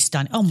you if she's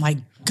stunning. Oh my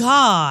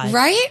God.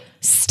 Right?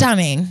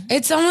 Stunning.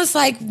 It's almost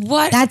like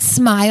what? That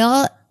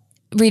smile,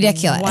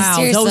 ridiculous. Wow,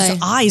 Seriously. those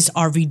eyes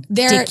are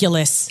They're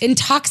ridiculous.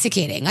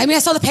 intoxicating. I mean, I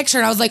saw the picture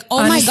and I was like, oh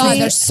my God, Honestly,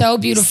 they're so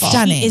beautiful.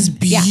 stunning. She is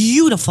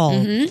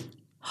beautiful.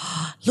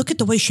 Look at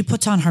the way she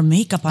puts on her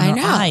makeup on I her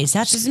know. eyes.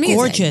 That's She's amazing.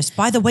 gorgeous.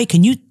 By the way,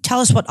 can you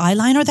tell us what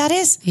eyeliner that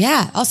is?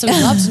 Yeah. Also,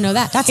 we'd love to know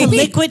that. That's a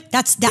liquid.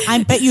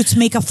 I bet you it's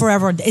makeup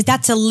forever.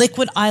 That's a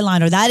liquid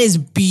eyeliner. That is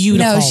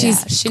beautiful. No,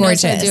 she's She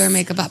knows how to gorgeous. do her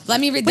makeup up. Let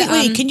me read Wait,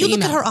 the can you the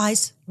look at email. her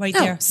eyes right No,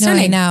 there? No, I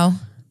stunning. know.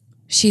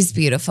 She's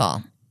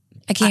beautiful.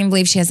 I can't even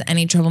believe she has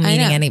any trouble I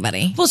meeting know.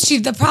 anybody. Well,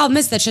 the problem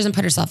is that she doesn't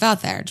put herself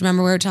out there. Do you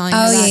remember we were telling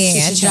her Oh, that? yeah, She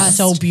yeah, should it's just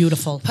So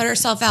beautiful. put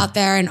herself out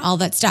there and all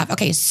that stuff.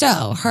 Okay,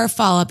 so her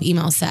follow-up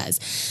email says,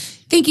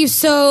 thank you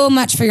so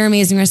much for your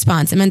amazing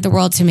response. It meant the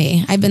world to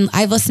me.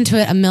 I've listened to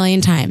it a million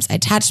times. I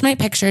attached my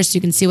pictures so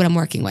you can see what I'm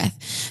working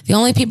with. The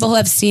only people who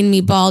have seen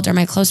me bald are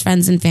my close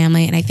friends and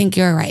family, and I think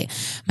you're right.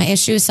 My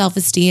issue is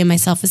self-esteem. My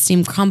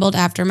self-esteem crumbled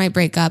after my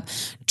breakup,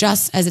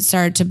 just as it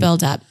started to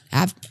build up.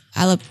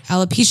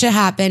 Alopecia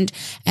happened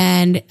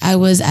and I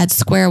was at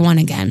square one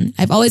again.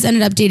 I've always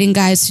ended up dating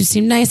guys who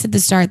seemed nice at the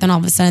start, then all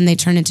of a sudden they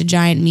turn into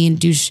giant mean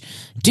douche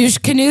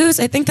canoes.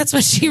 I think that's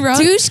what she wrote.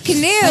 Douche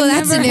canoe.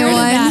 That's never a new heard of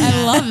one. that.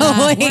 I love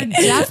that. We're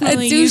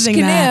definitely a douche using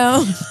canoe.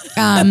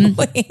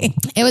 that.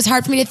 It was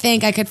hard for me to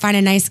think I could find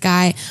a nice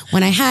guy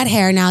when I had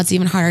hair. Now it's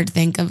even harder to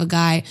think of a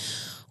guy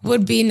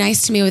would be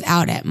nice to me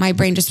without it. My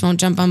brain just won't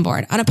jump on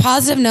board. On a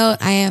positive note,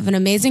 I have an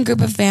amazing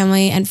group of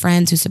family and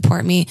friends who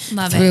support me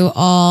Love through it.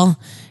 all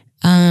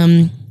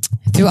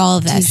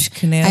of this. Douche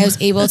canoe. I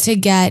was able to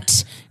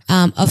get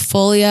a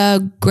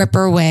Folia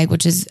gripper wig,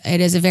 it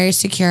is a very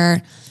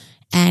secure,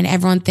 and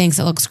everyone thinks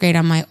it looks great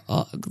on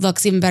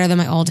looks even better than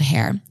my old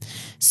hair.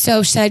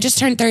 So she said, I just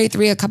turned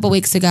 33 a couple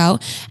weeks ago,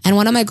 and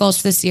one of my goals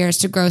for this year is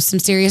to grow some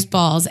serious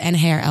balls and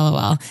hair,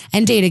 LOL,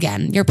 and date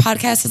again. Your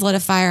podcast has lit a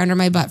fire under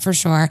my butt for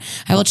sure.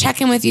 I will check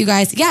in with you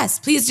guys. Yes,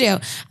 please do.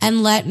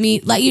 And let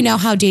you know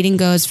how dating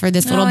goes for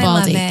this little I love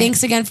baldy. it.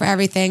 Thanks again for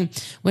everything.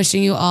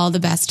 Wishing you all the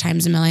best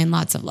times a million.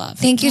 Lots of love.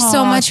 Thank you so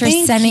Aw, much for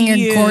thank sending your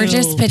you.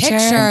 gorgeous picture.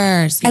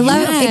 Pictures. I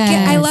love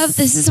Yes. I love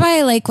this is why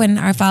I like when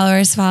our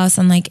followers follow us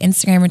on like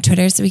Instagram or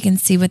Twitter so we can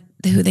see what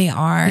who they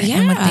are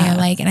and what they are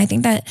like. And I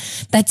think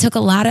that took a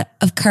lot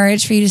of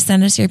courage for you to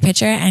send us your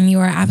picture, and you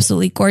are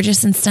absolutely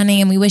gorgeous and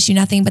stunning, and we wish you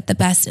nothing but the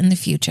best in the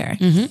future.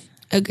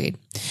 Agreed.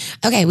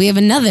 Okay, we have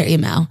another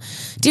email.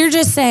 Dear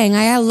Just Saying,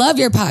 I love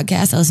your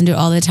podcast. I listen to it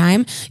all the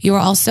time. You are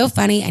all so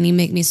funny and you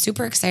make me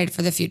super excited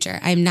for the future.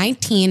 I'm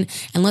 19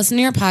 and listen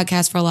to your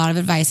podcast for a lot of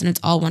advice, and it's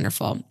all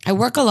wonderful. I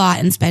work a lot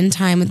and spend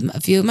time with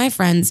a few of my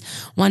friends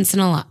once in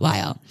a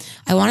while.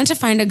 I wanted to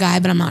find a guy,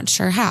 but I'm not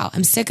sure how.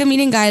 I'm sick of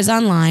meeting guys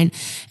online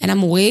and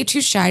I'm way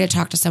too shy to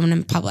talk to someone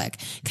in public.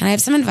 Can I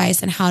have some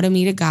advice on how to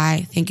meet a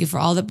guy? Thank you for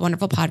all the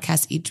wonderful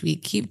podcasts each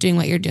week. Keep doing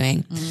what you're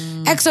doing.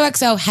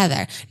 XOXO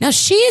Heather. Now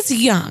she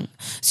is young,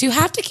 so you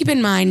have to keep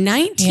in mind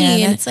 19.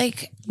 Yeah, that's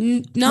like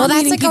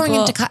that's like going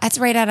into that's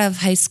right out of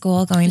high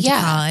school, going to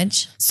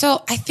college.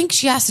 So I think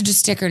she has to just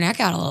stick her neck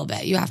out a little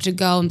bit. You have to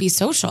go and be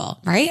social,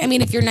 right? I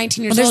mean, if you're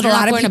 19 years old, there's a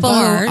lot of people who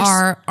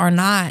are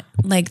not,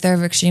 like,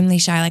 they're extremely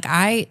shy. Like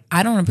I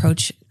don't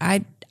approach.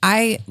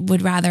 I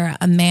would rather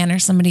a man or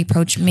somebody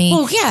approach me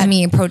than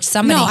me approach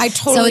somebody. No, I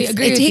totally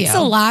agree with you. It takes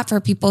a lot for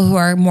people who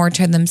are more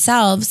to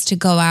themselves to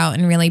go out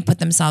and really put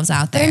themselves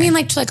out there. But I mean,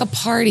 like to like a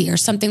party or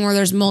something where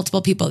there's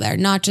multiple people there,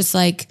 not just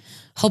like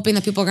hoping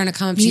that people are going to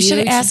come up to you. You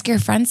should ask your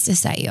friends to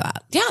set you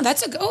up. Yeah,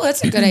 that's a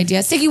good idea.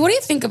 Siggy, what do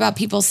you think about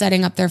people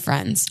setting up their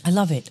friends? I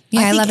love it.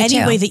 Yeah, I love it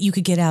any too. way that you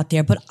could get out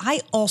there. But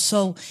I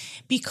also,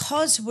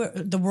 because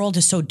the world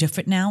is so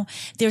different now,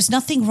 there's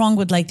nothing wrong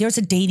with, like, there's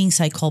a dating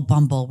site called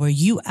Bumble where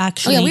you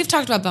actually. Oh yeah, we've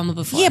talked about Bumble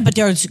before. Yeah, but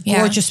there's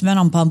gorgeous men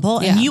on Bumble,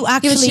 and you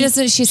actually. Yeah,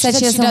 but she said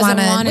she doesn't want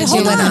to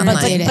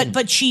do it.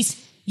 But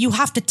you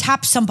have to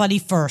tap somebody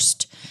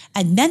first,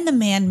 and then the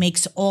man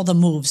makes all the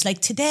moves.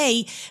 Like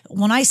today,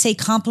 when I say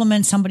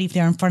compliment somebody if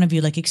they're in front of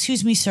you, like,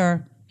 excuse me,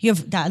 sir,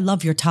 I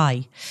love your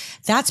tie.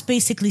 That's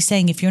basically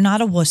saying, if you're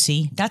not a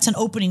wussy, that's an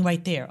opening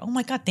right there. Oh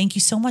my God, thank you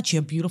so much. You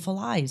have beautiful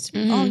eyes.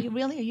 Oh, you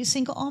really? Are you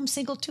single? Oh, I'm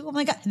single too. Oh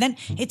my God. And then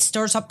it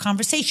stirs up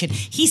conversation.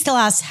 He still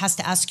has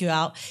to ask you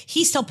out.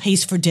 He still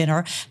pays for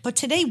dinner. But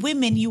today,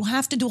 women, you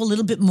have to do a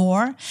little bit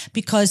more,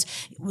 because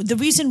the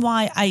reason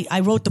why I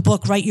wrote the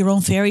book, Write Your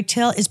Own Fairy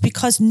Tale, is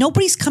because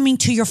nobody's coming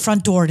to your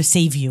front door to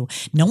save you.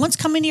 No one's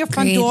coming to your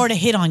front door to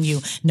hit on you.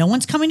 No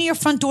one's coming to your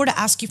front door to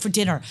ask you for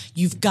dinner.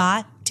 You've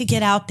got to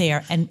get out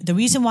there. And the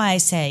reason why I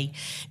say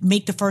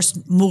make the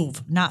first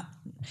move, not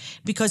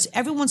because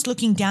everyone's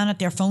looking down at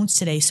their phones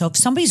today. So if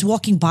somebody's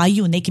walking by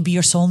you and they can be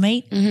your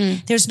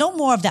soulmate, there's no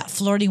more of that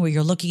flirting where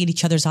you're looking at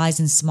each other's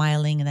eyes and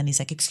smiling. And then he's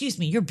like, excuse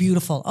me, you're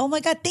beautiful. Oh my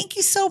God, thank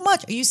you so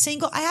much. Are you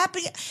single? I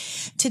happen.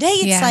 Today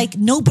it's like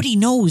nobody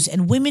knows.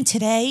 And women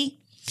today,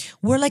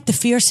 we're like the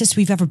fiercest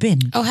we've ever been.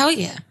 Oh, hell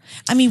yeah.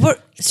 I mean, we're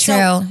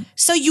true.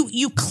 So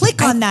you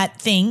click on that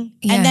thing,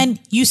 and then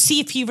you see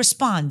if he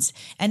responds,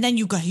 and then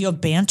you have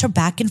banter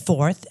back and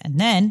forth, and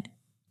then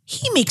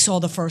he makes all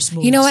the first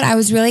moves. You know what? I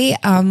was really,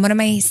 one of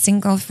my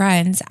single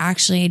friends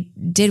actually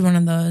did one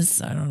of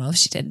those. I don't know if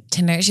she did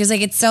Tinder. She was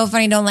like, it's so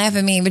funny. Don't laugh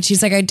at me. But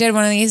she's like, I did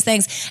one of these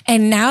things.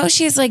 And now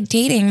she's like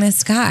dating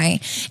this guy.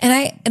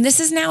 And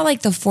this is now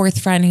like the fourth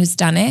friend who's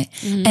done it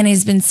and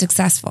has been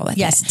successful with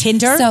it.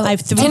 Tinder. So I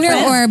have three Tinder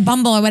friends. or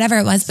Bumble or whatever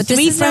it was. But this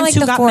is now like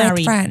the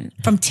fourth friend.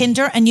 From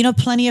Tinder, and you know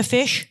Plenty of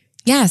Fish?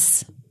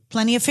 Yes.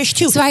 Plenty of Fish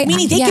too. So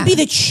meaning they could be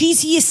the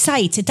cheesiest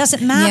sites. It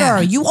doesn't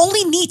matter. You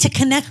only need to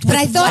connect with But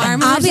I thought,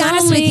 I'll be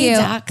honest with you.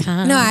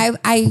 FarmersOnly.com. No,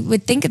 I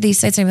would think of these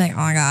sites and I'd be like,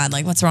 oh my God,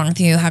 like what's wrong with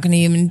you? How can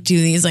you even do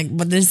these? Like,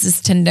 what is this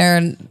Tinder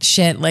and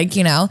shit? Like,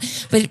 you know,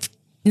 but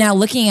now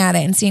looking at it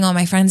and seeing all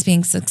my friends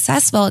being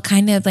successful, it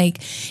kind of like,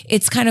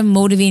 it's kind of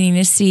motivating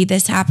to see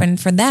this happen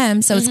for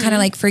them. So it's kind of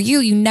like for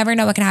you never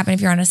know what can happen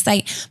if you're on a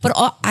site. But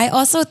I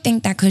also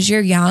think that because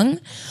you're young,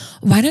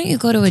 why don't you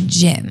go to a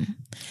gym?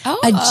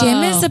 A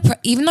gym is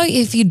even though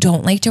if you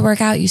don't like to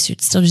work out, you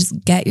should still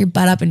just get your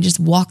butt up and just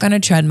walk on a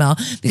treadmill,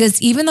 because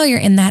even though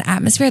you're in that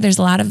atmosphere, there's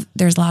a lot of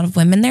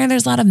women there,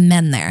 there's a lot of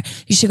men there.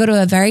 You should go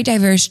to a very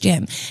diverse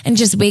gym and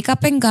just wake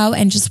up and go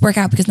and just work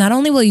out, because not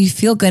only will you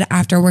feel good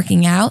after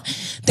working out,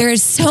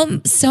 there's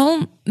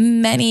so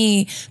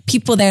many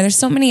people there. There's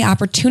so many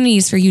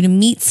opportunities for you to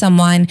meet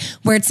someone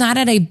where it's not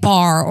at a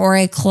bar or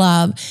a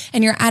club,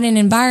 and you're at an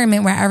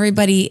environment where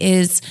everybody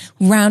is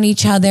around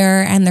each other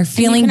and they're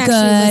feeling and you good.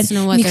 can listen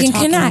to what you they're can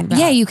talking connect. about.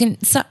 Yeah, you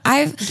can. So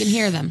You can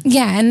hear them.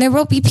 Yeah, and there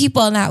will be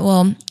people that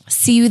will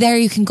see you there.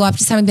 You can go up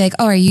to someone and be like,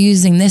 oh, are you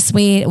using this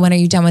weight? When are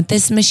you done with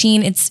this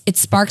machine? It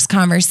sparks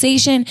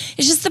conversation.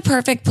 It's just the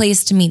perfect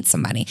place to meet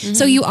somebody.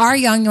 So you are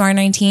young, you are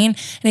 19. And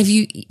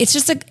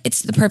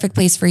it's the perfect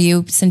place for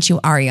you, since you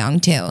are young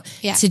too,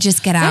 to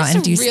just get out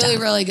and do stuff. That's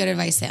really good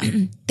advice,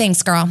 Sam.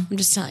 Thanks, girl. I'm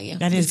just telling you.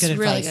 That is good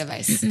advice. Really good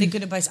advice. The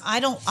good advice.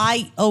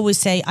 I always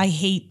say I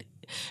hate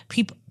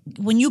people.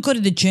 When you go to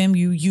the gym,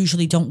 you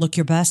usually don't look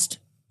your best.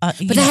 But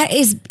that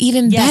is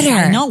even better.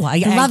 I know. I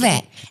love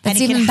it.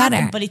 That's even better.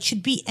 Happen, but it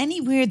should be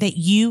anywhere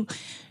that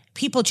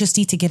people just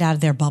need to get out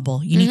of their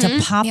bubble. You need to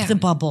pop the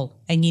bubble,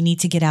 and you need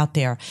to get out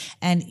there.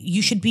 And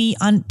you should be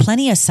on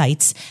plenty of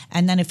sites.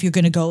 And then if you're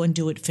going to go and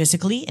do it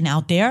physically and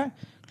out there.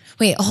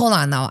 Wait, hold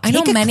on though. I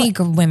know many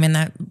women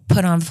that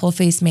put on full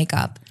face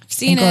makeup.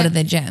 Seen and go it. to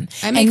the gym.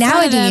 I make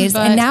fun of them,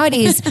 but-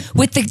 nowadays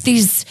with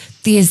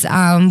these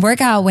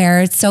workout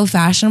wear, it's so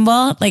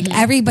fashionable. Like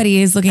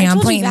everybody is looking I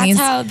on told you, point.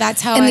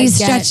 that's how and I these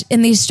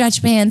get.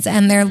 stretch pants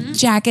and their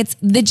jackets.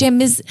 The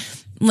gym is.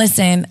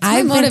 Listen,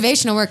 My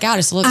motivation to work out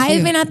is to look I've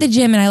cute. been at the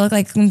gym and I look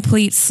like a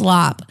complete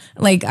slop.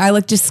 Like I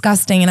look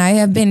disgusting, and I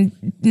have been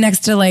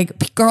next to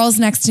like girls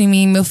next to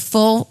me with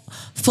full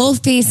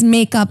face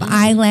makeup,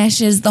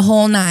 eyelashes, the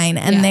whole nine,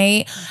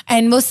 and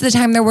and most of the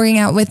time they're working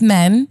out with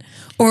men,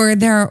 or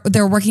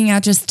they're working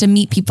out just to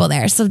meet people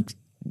there. So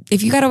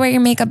if you got to wear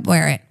your makeup,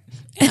 wear it.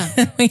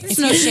 There's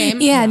no shame.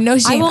 Yeah, no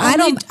shame. I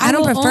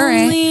don't prefer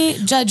it. Only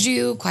judge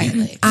you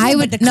quietly. I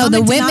would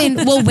the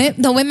women will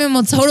the women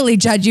will totally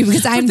judge you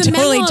because I'm the men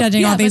totally will-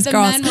 judging all but these the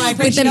girls men will with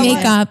the appreciate it.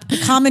 makeup. The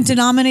common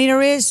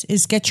denominator is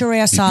get your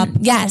ass up.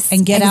 Yes,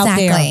 and get out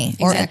exactly.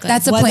 there. Or Exactly.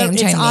 That's a whether point I'm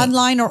it's trying to make.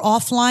 online or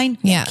offline.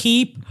 Yeah.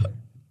 Keep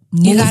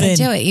moving. You got to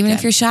do it, even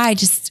if you're shy.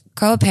 Just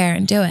grow a pair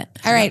and do it.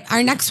 All right,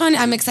 our next one,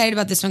 I'm excited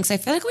about this one because I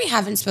feel like we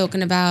haven't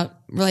spoken about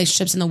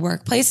relationships in the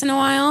workplace in a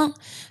while.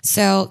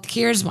 So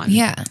here's one.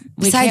 Yeah.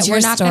 Besides we're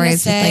your not gonna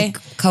stories say- with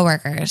like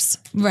coworkers.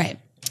 Right.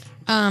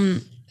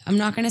 I'm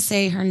not going to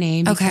say her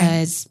name Okay.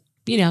 because,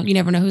 you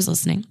never know who's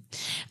listening.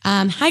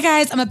 Hi,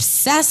 guys. I'm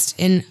obsessed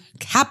in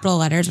capital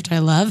letters, which I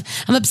love.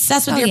 I'm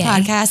obsessed with your yay.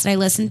 podcast, and I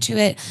listen to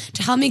it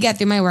to help me get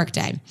through my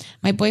workday.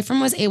 My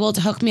boyfriend was able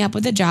to hook me up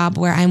with a job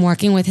where I'm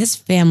working with his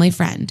family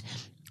friend.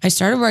 I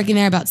started working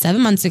there about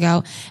 7 months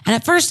ago, and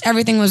at first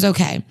everything was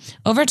okay.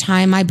 Over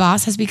time, my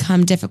boss has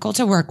become difficult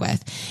to work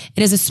with.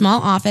 It is a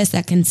small office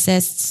that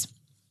consists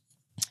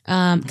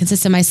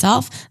of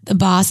myself, the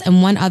boss,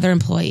 and one other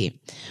employee.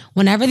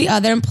 Whenever the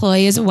other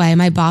employee is away,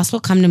 my boss will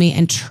come to me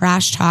and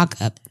trash talk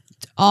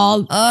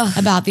all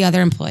about the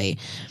other employee.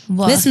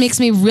 This makes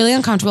me really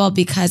uncomfortable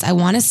because I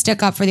want to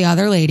stick up for the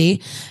other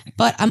lady,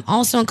 but I'm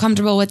also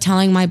uncomfortable with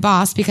telling my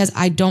boss because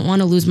I don't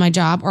want to lose my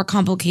job or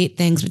complicate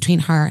things between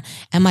her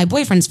and my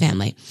boyfriend's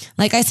family.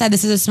 Like I said,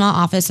 this is a small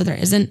office, so there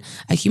isn't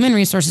a human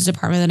resources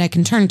department that I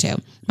can turn to.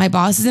 My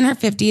boss is in her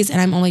 50s and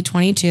I'm only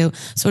 22,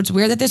 so it's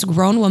weird that this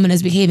grown woman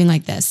is behaving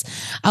like this.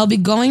 I'll be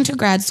going to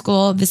grad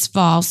school this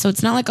fall, so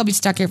it's not like I'll be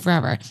stuck here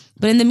forever.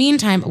 But in the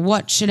meantime,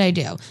 what should I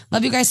do?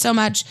 Love you guys so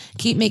much.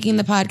 Keep making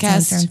the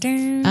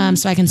podcast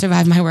so I can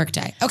survive my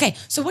workday. Okay,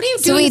 so what do you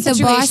do So in wait, a the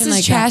situation boss is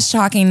like trash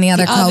talking the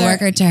other other-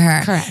 coworker to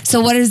her. Correct. So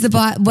what does the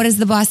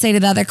boss say to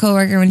the other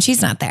coworker when she's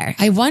not there?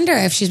 I wonder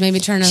if she's maybe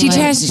turning She like,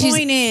 trash- The She's-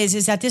 point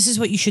is that this is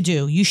what you should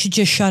do. You should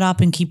just shut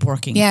up and keep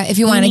working. Yeah, if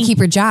you want to Meaning- keep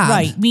your job.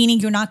 Right. Meaning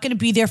you're not going to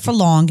be there for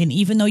long. And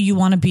even though you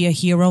want to be a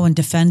hero and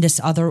defend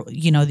this other,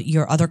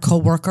 your other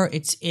coworker,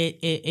 it's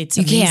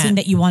amazing can't.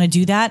 that you want to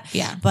do that.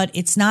 Yeah. But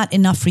it's not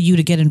enough for you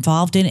to get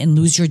involved in and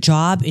lose your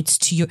job. It's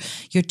to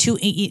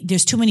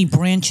there's too many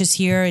branches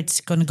here.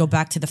 It's going to go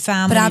back to the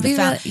family. But I'll the be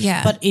real-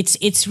 yeah. But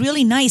it's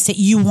really nice that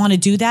you want to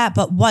do that.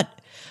 But what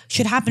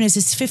should happen is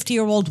this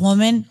 50-year-old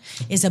woman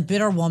is a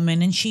bitter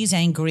woman and she's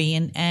angry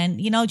and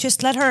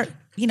just let her,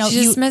 She's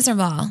just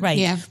miserable. right.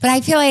 Yeah. But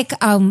I feel like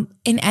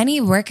in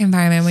any work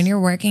environment, when you're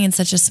working in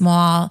such a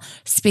small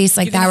space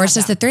like that, where it's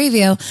just the three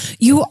of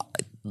you,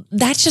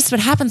 that's just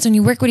what happens when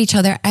you work with each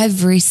other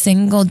every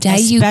single day.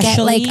 You get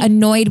Especially- like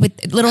annoyed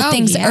with little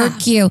things yeah.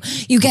 irk you.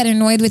 You get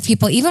annoyed with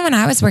people. Even when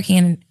I was working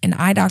in an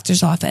eye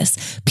doctor's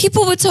office,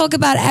 people would talk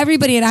about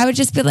everybody and I would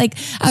just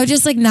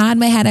nod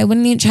my head. I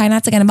wouldn't even try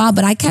not to get involved,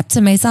 but I kept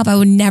to myself. I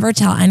would never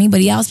tell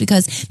anybody else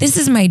because this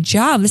is my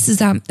job. This is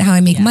how I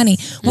make money.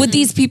 Would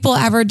these people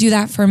ever do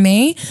that for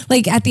me?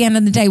 Like at the end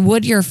of the day,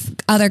 would your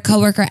other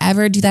coworker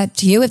ever do that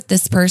to you if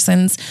this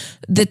person's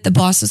that the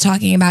boss was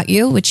talking about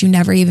you, which you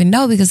never even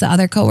know because the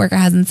other coworker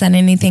hasn't said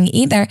anything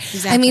either.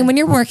 I mean, when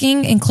you're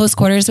working in close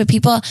quarters with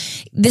people,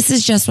 this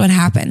is just what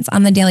happens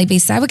on the daily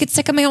basis. I would get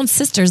sick of my own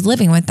sisters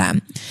living with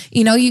them.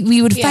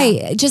 We would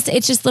fight.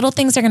 It's just little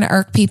things are going to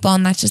irk people,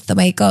 and that's just the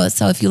way it goes.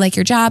 So if you like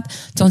your job,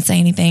 don't say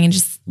anything and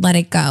just let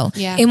it go.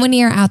 Yeah. In one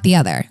ear, out the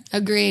other.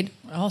 Agreed.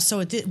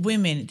 Also,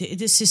 women,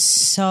 this is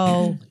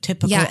so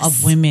typical Yes.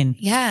 of women.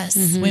 Yes.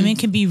 Women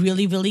can be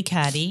really, really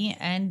catty.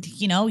 And,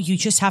 you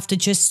just have to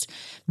just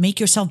make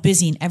yourself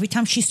busy. And every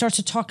time she starts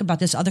to talk about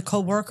this other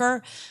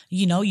coworker,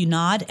 you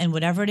nod and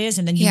whatever it is,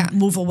 and then you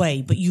move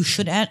away. But you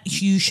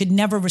should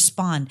never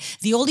respond.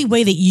 The only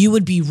way that you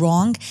would be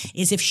wrong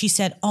is if she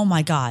said, "Oh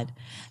my God,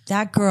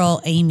 that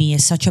girl Amy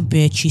is such a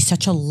bitch. She's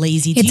such a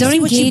lazy." Yeah, don't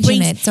engage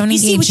in it. Don't you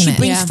see what engage in she it.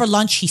 brings Yeah. for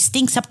lunch? She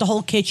stinks up the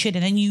whole kitchen.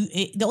 And then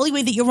the only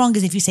way that you're wrong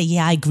is if you say,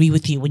 "Yeah, I agree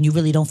with you," when you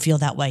really don't feel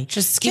that way.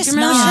 Just keep your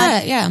mouth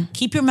shut, yeah.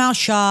 Keep your mouth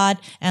shut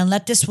and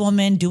let this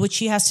woman do what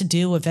she has to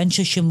do.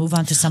 Eventually, she'll move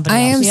on to somebody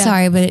I else. am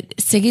sorry, but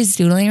Siggy's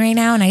doodling right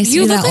now, and I used to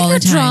You do look that all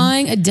like the you're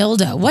time. drawing a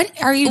dildo. What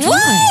are you drawing?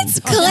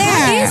 What?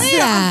 Claire. What is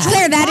that?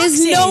 Claire, that is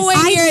boxes. nowhere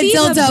I near a see the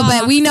dildo, box.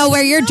 but we know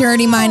where your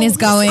dirty mind is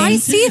going. I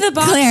see the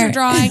box Claire, you're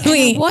drawing.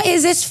 Wait. What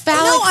is this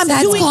phallic? No, I'm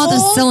That's doing called a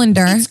all-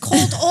 cylinder. It's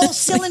called all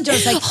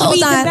cylinders. Like Hold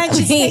three on.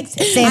 dimensions.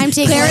 Wait. I'm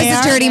taking Claire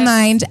is a dirty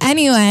mind.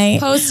 Anyway,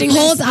 Posting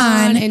hold this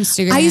on. on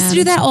Instagram. I used to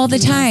do that all the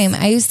time.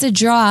 I used to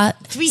draw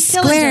Three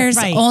cylinders, squares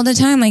right. all the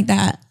time like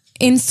that.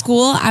 in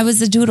school, I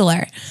was a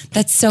doodler.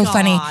 That's so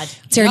funny.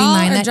 Dirty Y'all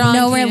mind are that drawing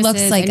nowhere penises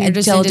looks like and a you're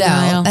just in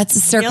denial. dildo. That's a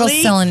circle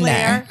Really, cylinder.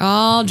 Claire?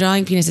 All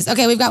drawing penises.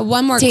 Okay, we've got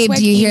one more. Dave, quick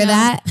do you hear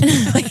email.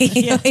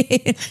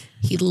 that?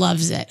 He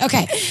loves it.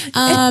 Okay.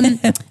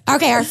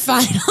 Okay, our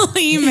final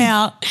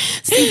email.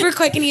 Super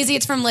quick and easy.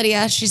 It's from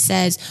Lydia. She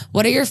says,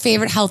 what are your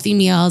favorite healthy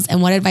meals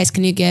and what advice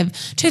can you give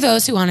to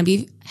those who want to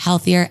be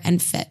healthier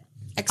and fit?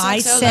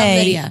 XOXO, love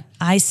Lydia.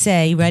 I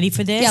say, ready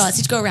for this? Yeah, let's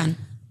just go around.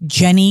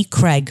 Jenny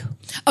Craig.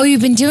 Oh,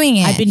 you've been doing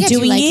it. I've been Yeah, do you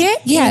doing like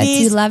it? Yeah, do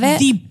you is love it?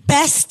 The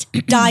best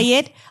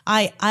diet.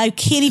 I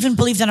can't even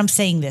believe that I'm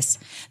saying this.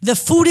 The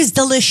food is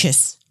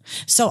delicious.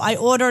 So I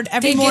ordered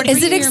every They morning. Is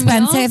it Bring your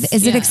expensive? meals?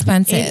 Is it Yeah.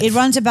 expensive? It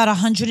runs about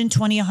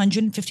 $120,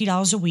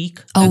 $150 a week.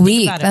 A Think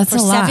week? about it. That's for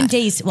a lot. 7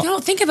 days. Well, No,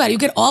 think about it. You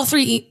get all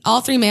three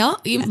meal.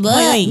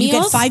 wait, you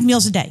get 5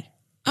 meals a day.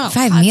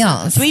 5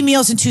 meals. 3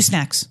 meals and 2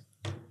 snacks.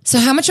 So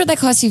how much would that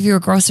cost you if you were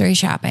grocery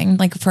shopping,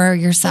 like for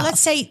yourself? Let's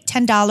say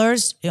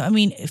 $10. I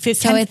mean, So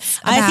it's I think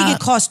about- it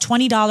costs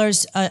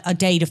 $20 a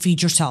day to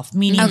feed yourself.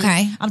 Meaning,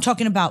 Okay. I'm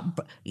talking about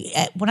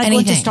when I go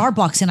into Anything.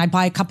 Starbucks and I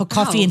buy a cup of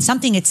coffee and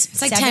something.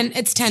 It's like $7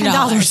 It's $10.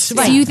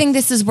 Right. So you think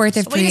this is worth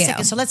it for Wait you? a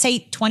second. So let's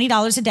say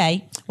 $20 a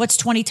day. What's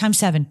 20 times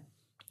 7?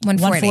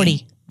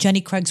 140.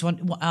 Jenny Craig's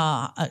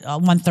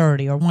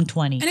 130 or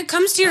 120. And it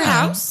comes to your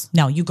house?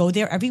 No, you go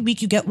there every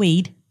week. You get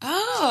weighed.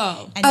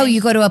 Oh. Oh,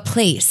 you go to a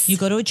place. You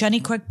go to a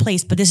Jenny Craig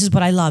place, but this is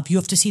what I love. You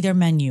have to see their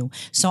menu.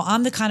 So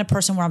I'm the kind of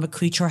person where I'm a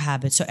creature of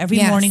habit. So every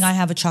Yes. morning I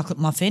have a chocolate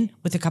muffin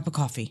with a cup of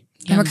coffee.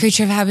 I'm a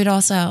creature of habit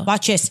also.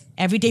 Watch this.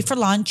 Every day for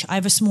lunch, I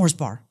have a s'mores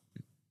bar.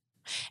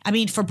 I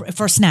mean, for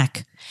a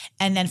snack.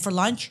 And then for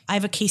lunch, I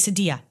have a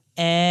quesadilla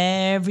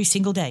every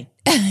single day.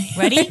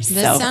 Ready? This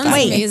sounds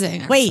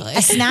amazing. Wait, actually.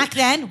 a snack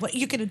then? What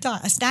you're gonna do?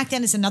 A snack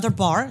then is another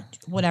bar,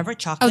 whatever,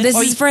 chocolate. Oh, this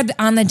or is for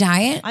on the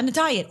diet? on the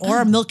diet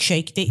or a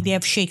milkshake. They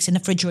have shakes in the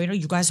refrigerator.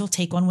 You guys will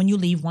take one when you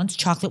leave. One's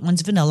chocolate,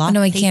 one's vanilla.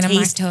 No, I They can't. I'm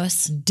taste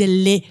lactose.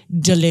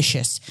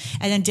 delicious.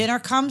 And then dinner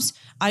comes.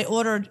 I'm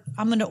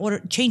gonna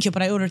change it,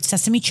 but I ordered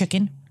sesame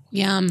chicken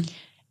Yum.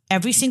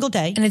 every single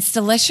day And it's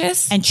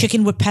delicious? and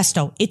chicken with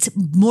pesto. It's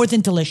more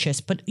than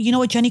delicious. But you know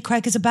what Jenny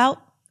Craig is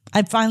about?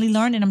 I finally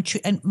learned,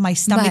 and my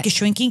stomach What? is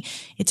shrinking.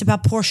 It's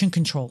about portion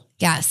control.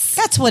 Yes.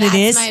 That's what it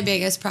is. That's my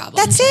biggest problem.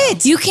 That's too.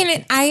 it. You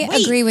can, I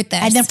Wait. agree with this.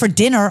 And then for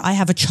dinner, I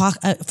have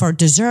for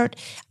dessert,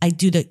 I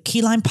do the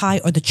key lime pie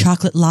or the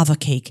chocolate lava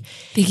cake.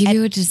 they give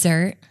you a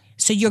dessert.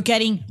 So you're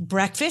getting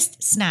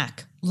breakfast,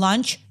 snack,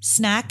 lunch,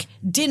 snack,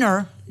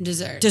 dinner,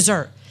 Dessert.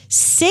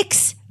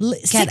 Six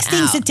things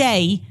out. a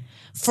day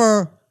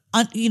for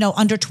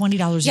under $20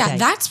 a day. Yeah,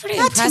 that's pretty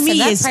That impressive. to me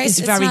That is price,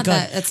 it's very not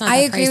good. That's not I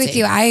that agree with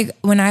pricey. you.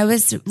 When I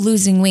was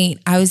losing weight,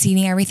 I was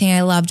eating everything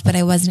I loved, but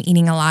I wasn't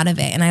eating a lot of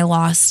it, and I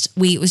lost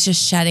weight. It was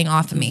just shedding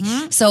off of me.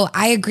 So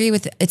I agree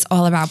with it's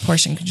all about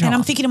portion control. And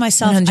I'm thinking to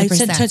myself, I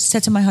 100%.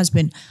 said to my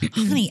husband,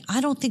 honey,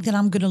 I don't think that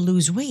I'm going to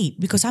lose weight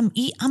because I'm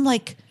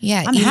like,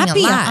 Yeah, I'm eating a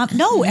happy. lot.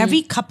 No,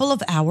 every couple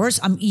of hours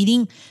I'm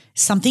eating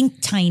something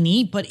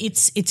tiny, but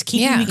it's keeping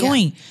Yeah. me Yeah.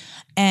 going.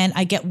 And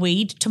I get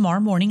weighed tomorrow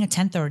morning at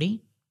 10:30.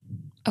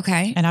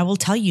 Okay. And I will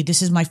tell you,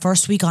 this is my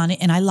first week on it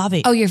and I love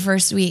it. Oh, your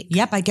first week.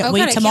 Yep, I get Oh, good.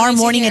 weighed I can't tomorrow wait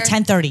to morning hear. at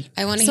 10:30.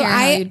 I want to So hear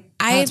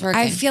how it's working.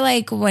 I feel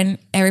like when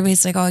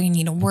everybody's like, oh, you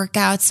need to work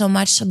out so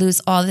much to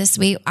lose all this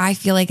weight, I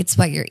feel like it's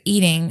what you're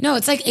eating. No,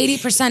 it's like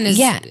 80% is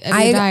Yeah, of your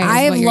diet is I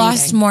have what you're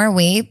lost eating. more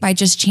weight by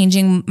just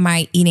changing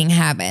my eating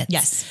habits.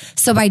 Yes.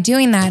 So by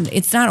doing that,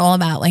 it's not all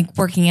about like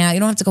working out. You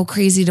don't have to go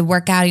crazy to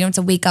work out. You don't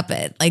have to wake up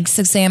at like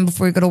 6 a.m.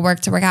 before you go to work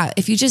to work out.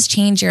 If you just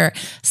change your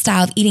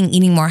style of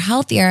eating more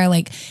healthier,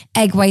 like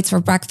egg whites for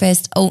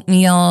breakfast,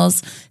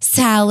 oatmeals,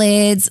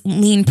 salads,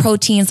 lean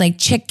proteins like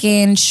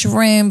chicken,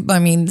 shrimp,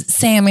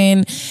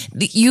 salmon,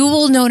 you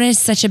will notice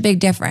such a big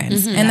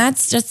difference. And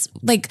that's just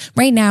like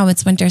right now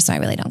it's winter, so I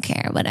really don't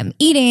care what I'm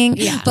eating.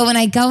 Yeah. But when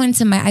I go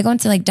into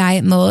like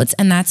diet modes,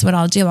 and that's what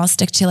I'll do. I'll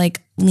stick to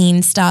like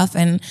lean stuff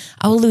and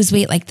I will lose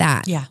weight like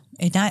that. Yeah.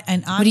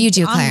 And What do you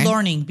do, Claire? I'm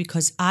learning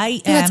because I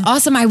Yeah, am that's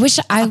awesome. I wish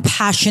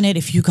passionate,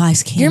 if you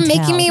guys can't You're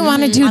making tell. me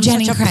want to do I'm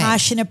Jenny such a Craig.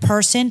 passionate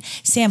person.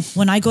 Sam,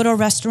 when I go to a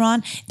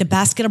restaurant, the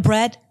basket of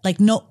bread, I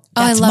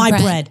that's love my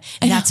bread. bread.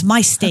 And that's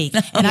my steak.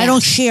 And I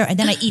don't share. And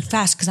then I eat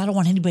fast because I don't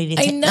want anybody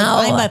to I take know.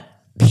 I'm a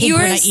pig You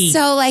when are I eat.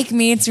 so like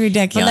me. It's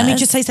ridiculous. But let me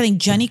just say something.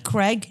 Jenny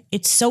Craig,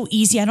 it's so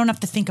easy. I don't have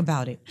to think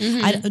about it.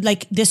 Mm-hmm.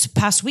 Like this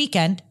past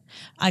weekend,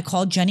 I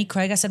called Jenny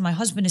Craig. I said, my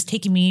husband is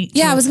taking me to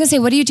Yeah, I was gonna say,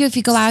 what do you do if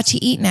you go out to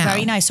eat now?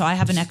 very nice. So I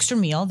have an extra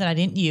meal that I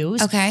didn't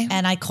use. Okay.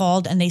 And I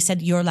called and they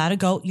said, you're allowed to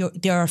go.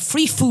 There are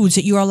free foods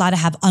that you're allowed to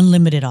have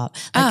unlimited of.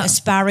 Like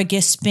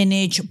asparagus,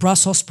 spinach,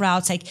 Brussels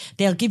sprouts. Like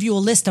they'll give you a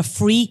list of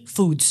free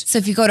foods. So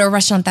if you go to a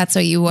restaurant, that's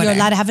what you order. You're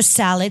allowed to have a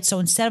salad. So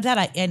instead of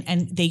that,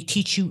 and they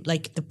teach you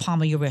like the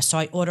palm of your wrist. So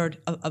I ordered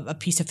a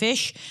piece of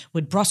fish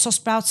with Brussels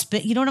sprouts.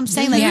 You know what I'm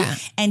saying? Like, Yeah.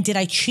 And did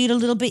I cheat a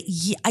little bit?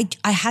 Yeah,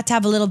 I had to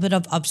have a little bit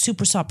of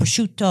super soft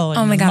prosciutto. And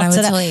Oh my God, I would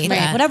mozzarella. totally eat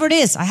that. Whatever it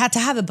is, I had to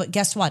have it. But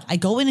guess what? I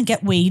go in and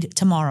get weighed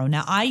tomorrow.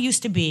 Now I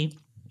used to be,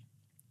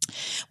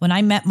 when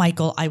I met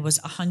Michael, I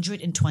was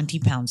 120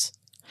 pounds.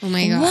 Oh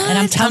my God. And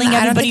I'm telling I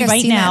don't everybody think I've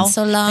right seen that now. in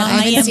so long. that I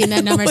haven't am- seen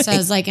that number since I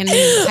was like in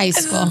high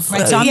school.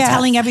 Right, so I'm Yeah.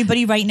 telling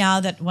everybody right now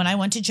that when I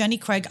went to Jenny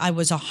Craig, I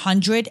was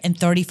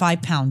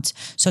 135 pounds.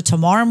 So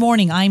tomorrow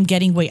morning, I'm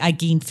getting weight. I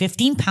gained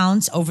 15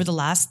 pounds over the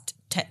last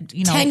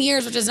 10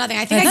 years, which is nothing.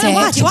 I think That's I it. gain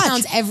Watch, 15 watch.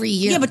 pounds every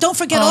year. Yeah, but don't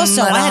forget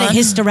also, I had a on.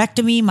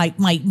 hysterectomy.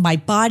 My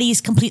body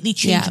is completely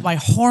changed. Yeah. My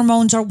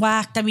hormones are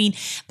whacked. I mean,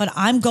 but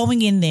I'm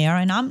going in there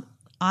and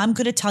I'm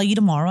going to tell you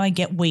tomorrow I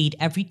get weighed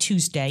every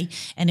Tuesday.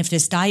 And if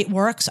this diet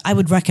works, I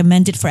would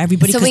recommend it for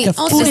everybody. So 'cause wait, the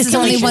also, food this is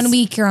only delicious. 1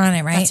 week you're on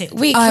it, right? That's it.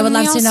 Wait, Oh, I can would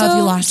love we to know if you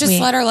also lost just weight.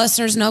 let our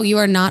listeners know you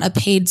are not a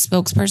paid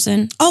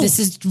spokesperson. Oh. This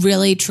is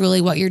really, truly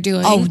what you're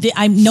doing. Oh,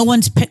 no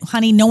one's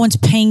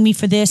paying me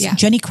for this. Yeah.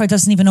 Jenny Craig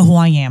doesn't even know who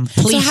I am.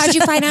 So Please. how'd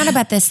you find out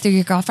about this through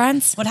your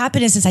girlfriends? What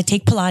happened is I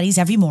take Pilates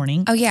every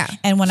morning. Oh, yeah.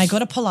 And when I go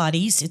to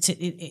Pilates, it's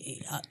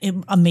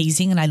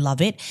amazing and I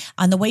love it.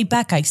 On the way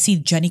back, I see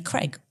Jenny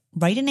Craig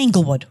right in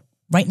Englewood,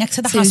 right next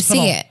to the So you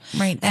hospital. see it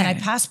right And I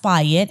there. passed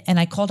by it and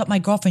I called up my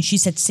girlfriend. She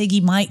said,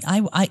 Siggy,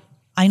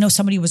 I know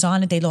somebody was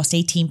on it. They lost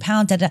 18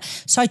 pounds. Da, da.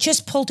 So I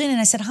just pulled in and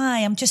I said, hi,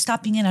 I'm just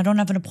stopping in. I don't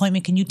have an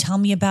appointment. Can you tell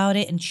me about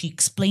it? And she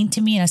explained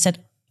to me and I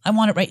said, I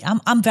want it right.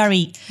 I'm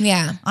very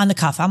Yeah. on the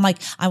cuff. I'm like,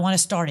 I want to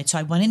start it. So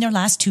I went in there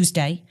last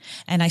Tuesday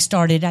and I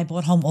started. I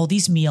brought home all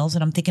these meals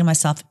and I'm thinking to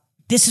myself,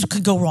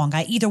 could go wrong.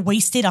 I either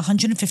wasted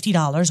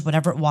 $150,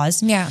 whatever it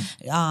was. Yeah.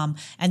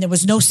 And there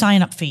was no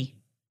sign up fee.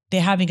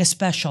 They're having a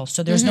special.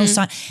 So there's no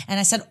sign. And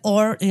I said,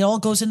 or it all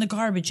goes in the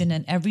garbage. And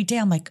then every day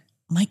I'm like,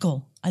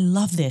 Michael, I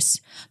love this.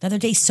 The other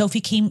day,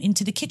 Sophie came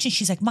into the kitchen.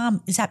 She's like,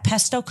 Mom, is that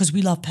pesto? Because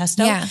we love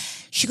pesto. Yeah.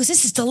 She goes,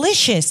 this is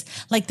delicious.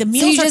 Like the So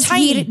meals you are just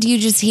tiny. do you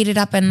just heat it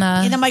up in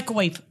the In the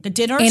microwave, the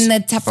dinners In the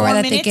Tupperware 4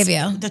 that they minutes, give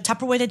you. The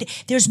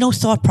Tupperware there's no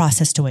thought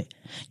process to it.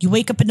 You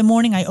wake up in the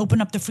morning, I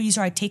open up the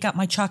freezer, I take out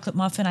my chocolate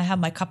muffin, I have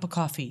my cup of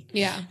coffee.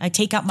 Yeah. I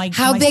take out my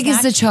How my big is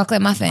snack. the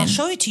chocolate muffin? I'll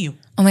show it to you.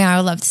 Oh my God, I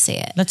would love to see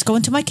it. Let's go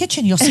into my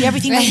kitchen. You'll see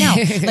everything right now.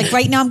 Like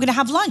right now, I'm going to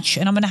have lunch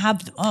and I'm going to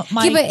have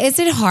my. Yeah, but is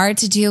it hard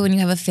to do when you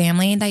have a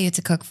family that you have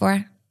to cook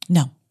for?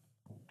 No,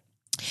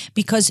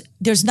 because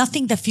there's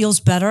nothing that feels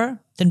better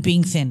than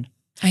being thin.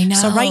 I know.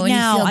 So right and you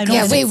now, feel I don't- good.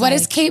 Yeah, wait, It's what like-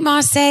 does Kate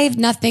Moss say?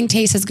 Nothing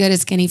tastes as good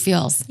as skinny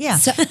feels. Yeah.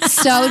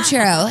 So true.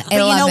 I but you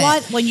love know it.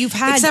 what? When you've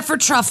had Except for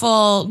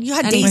truffle. you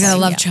had anything. days. my God, I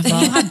love yeah. truffle.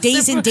 You have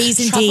days and days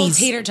and Truffle days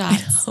tater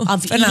tots.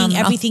 of eating Phenomenal.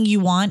 everything you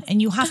want, and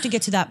you have to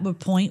get to that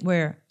point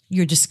where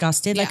you're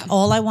disgusted. Yeah. Like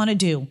all I want to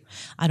do,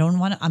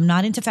 I'm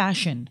not into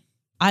fashion.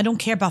 I don't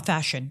care about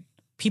fashion.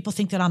 People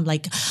think that I'm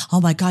like,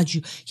 oh my God,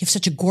 you have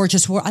such a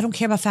gorgeous world. I don't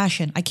care about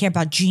fashion. I care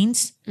about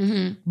jeans,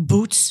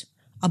 boots,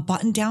 a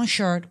button-down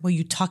shirt where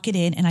you tuck it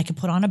in and I can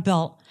put on a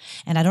belt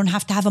and I don't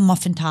have to have a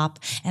muffin top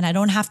and I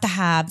don't have to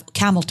have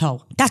camel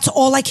toe. That's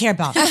all I care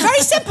about. Very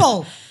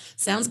simple.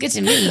 Sounds good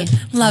to me.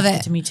 Love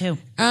it. To me too.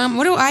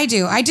 What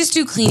do? I just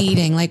do clean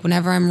eating. Like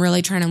whenever I'm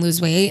really trying to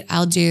lose weight,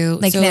 I'll do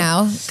Like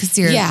now, because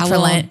you're for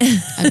well, Lent.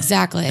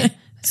 exactly.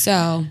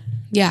 So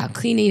yeah,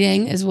 clean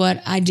eating is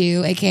what I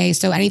do. AKA,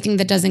 so anything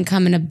that doesn't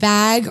come in a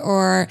bag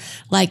or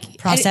like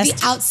Processed?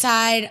 the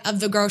outside of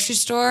the grocery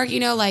store.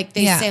 You know, like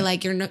they Yeah. say,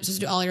 like you're not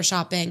supposed to do all your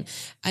shopping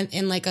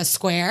in like a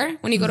square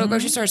when you go to a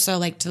grocery store. So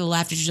like to the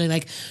left is usually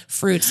like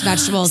fruits,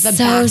 vegetables. The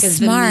So back is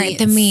smart.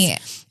 The meat.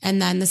 and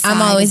then the side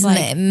I'm always is in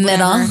like the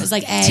middle. whatever. It's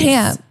like eggs.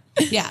 Damn.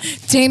 Yeah.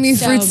 Damn you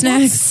So- fruit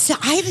snacks. So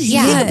I didn't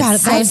Yes, think about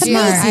it. I That's do.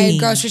 I amazing.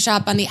 grocery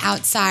shop on the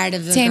outside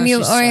of the Damn you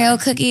grocery store.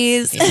 Oreo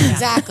cookies.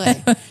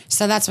 Exactly.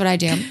 So that's what I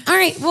do. All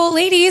right. Well,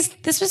 ladies,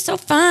 this was so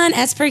fun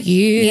as per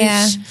usual.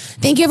 Yeah.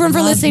 Thank you everyone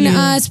for listening to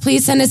us.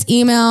 Please send us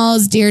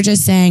emails,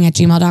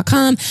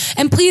 dearjustsaying@gmail.com.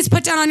 And please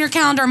put down on your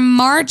calendar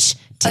March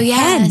 10th.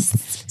 yes.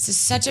 This is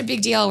such a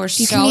big deal. We're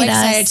can so meet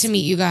excited us. to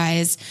meet you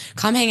guys.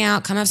 Come hang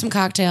out. Come have some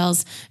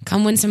cocktails.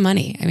 Come win some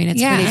money. I mean, it's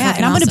Yeah. pretty Yeah, fucking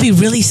And I'm going to awesome.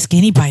 be really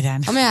skinny by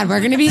then. Oh man, we're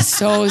going to be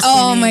so skinny.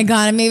 Oh my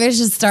God. Maybe I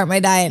should start my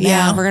diet now.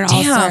 Yeah, we're going to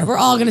all Damn. start. We're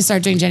all going to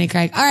start doing Jenny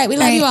Craig. All right. We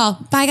love you all.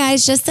 Bye,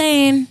 guys. Just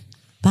saying.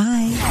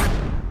 Bye.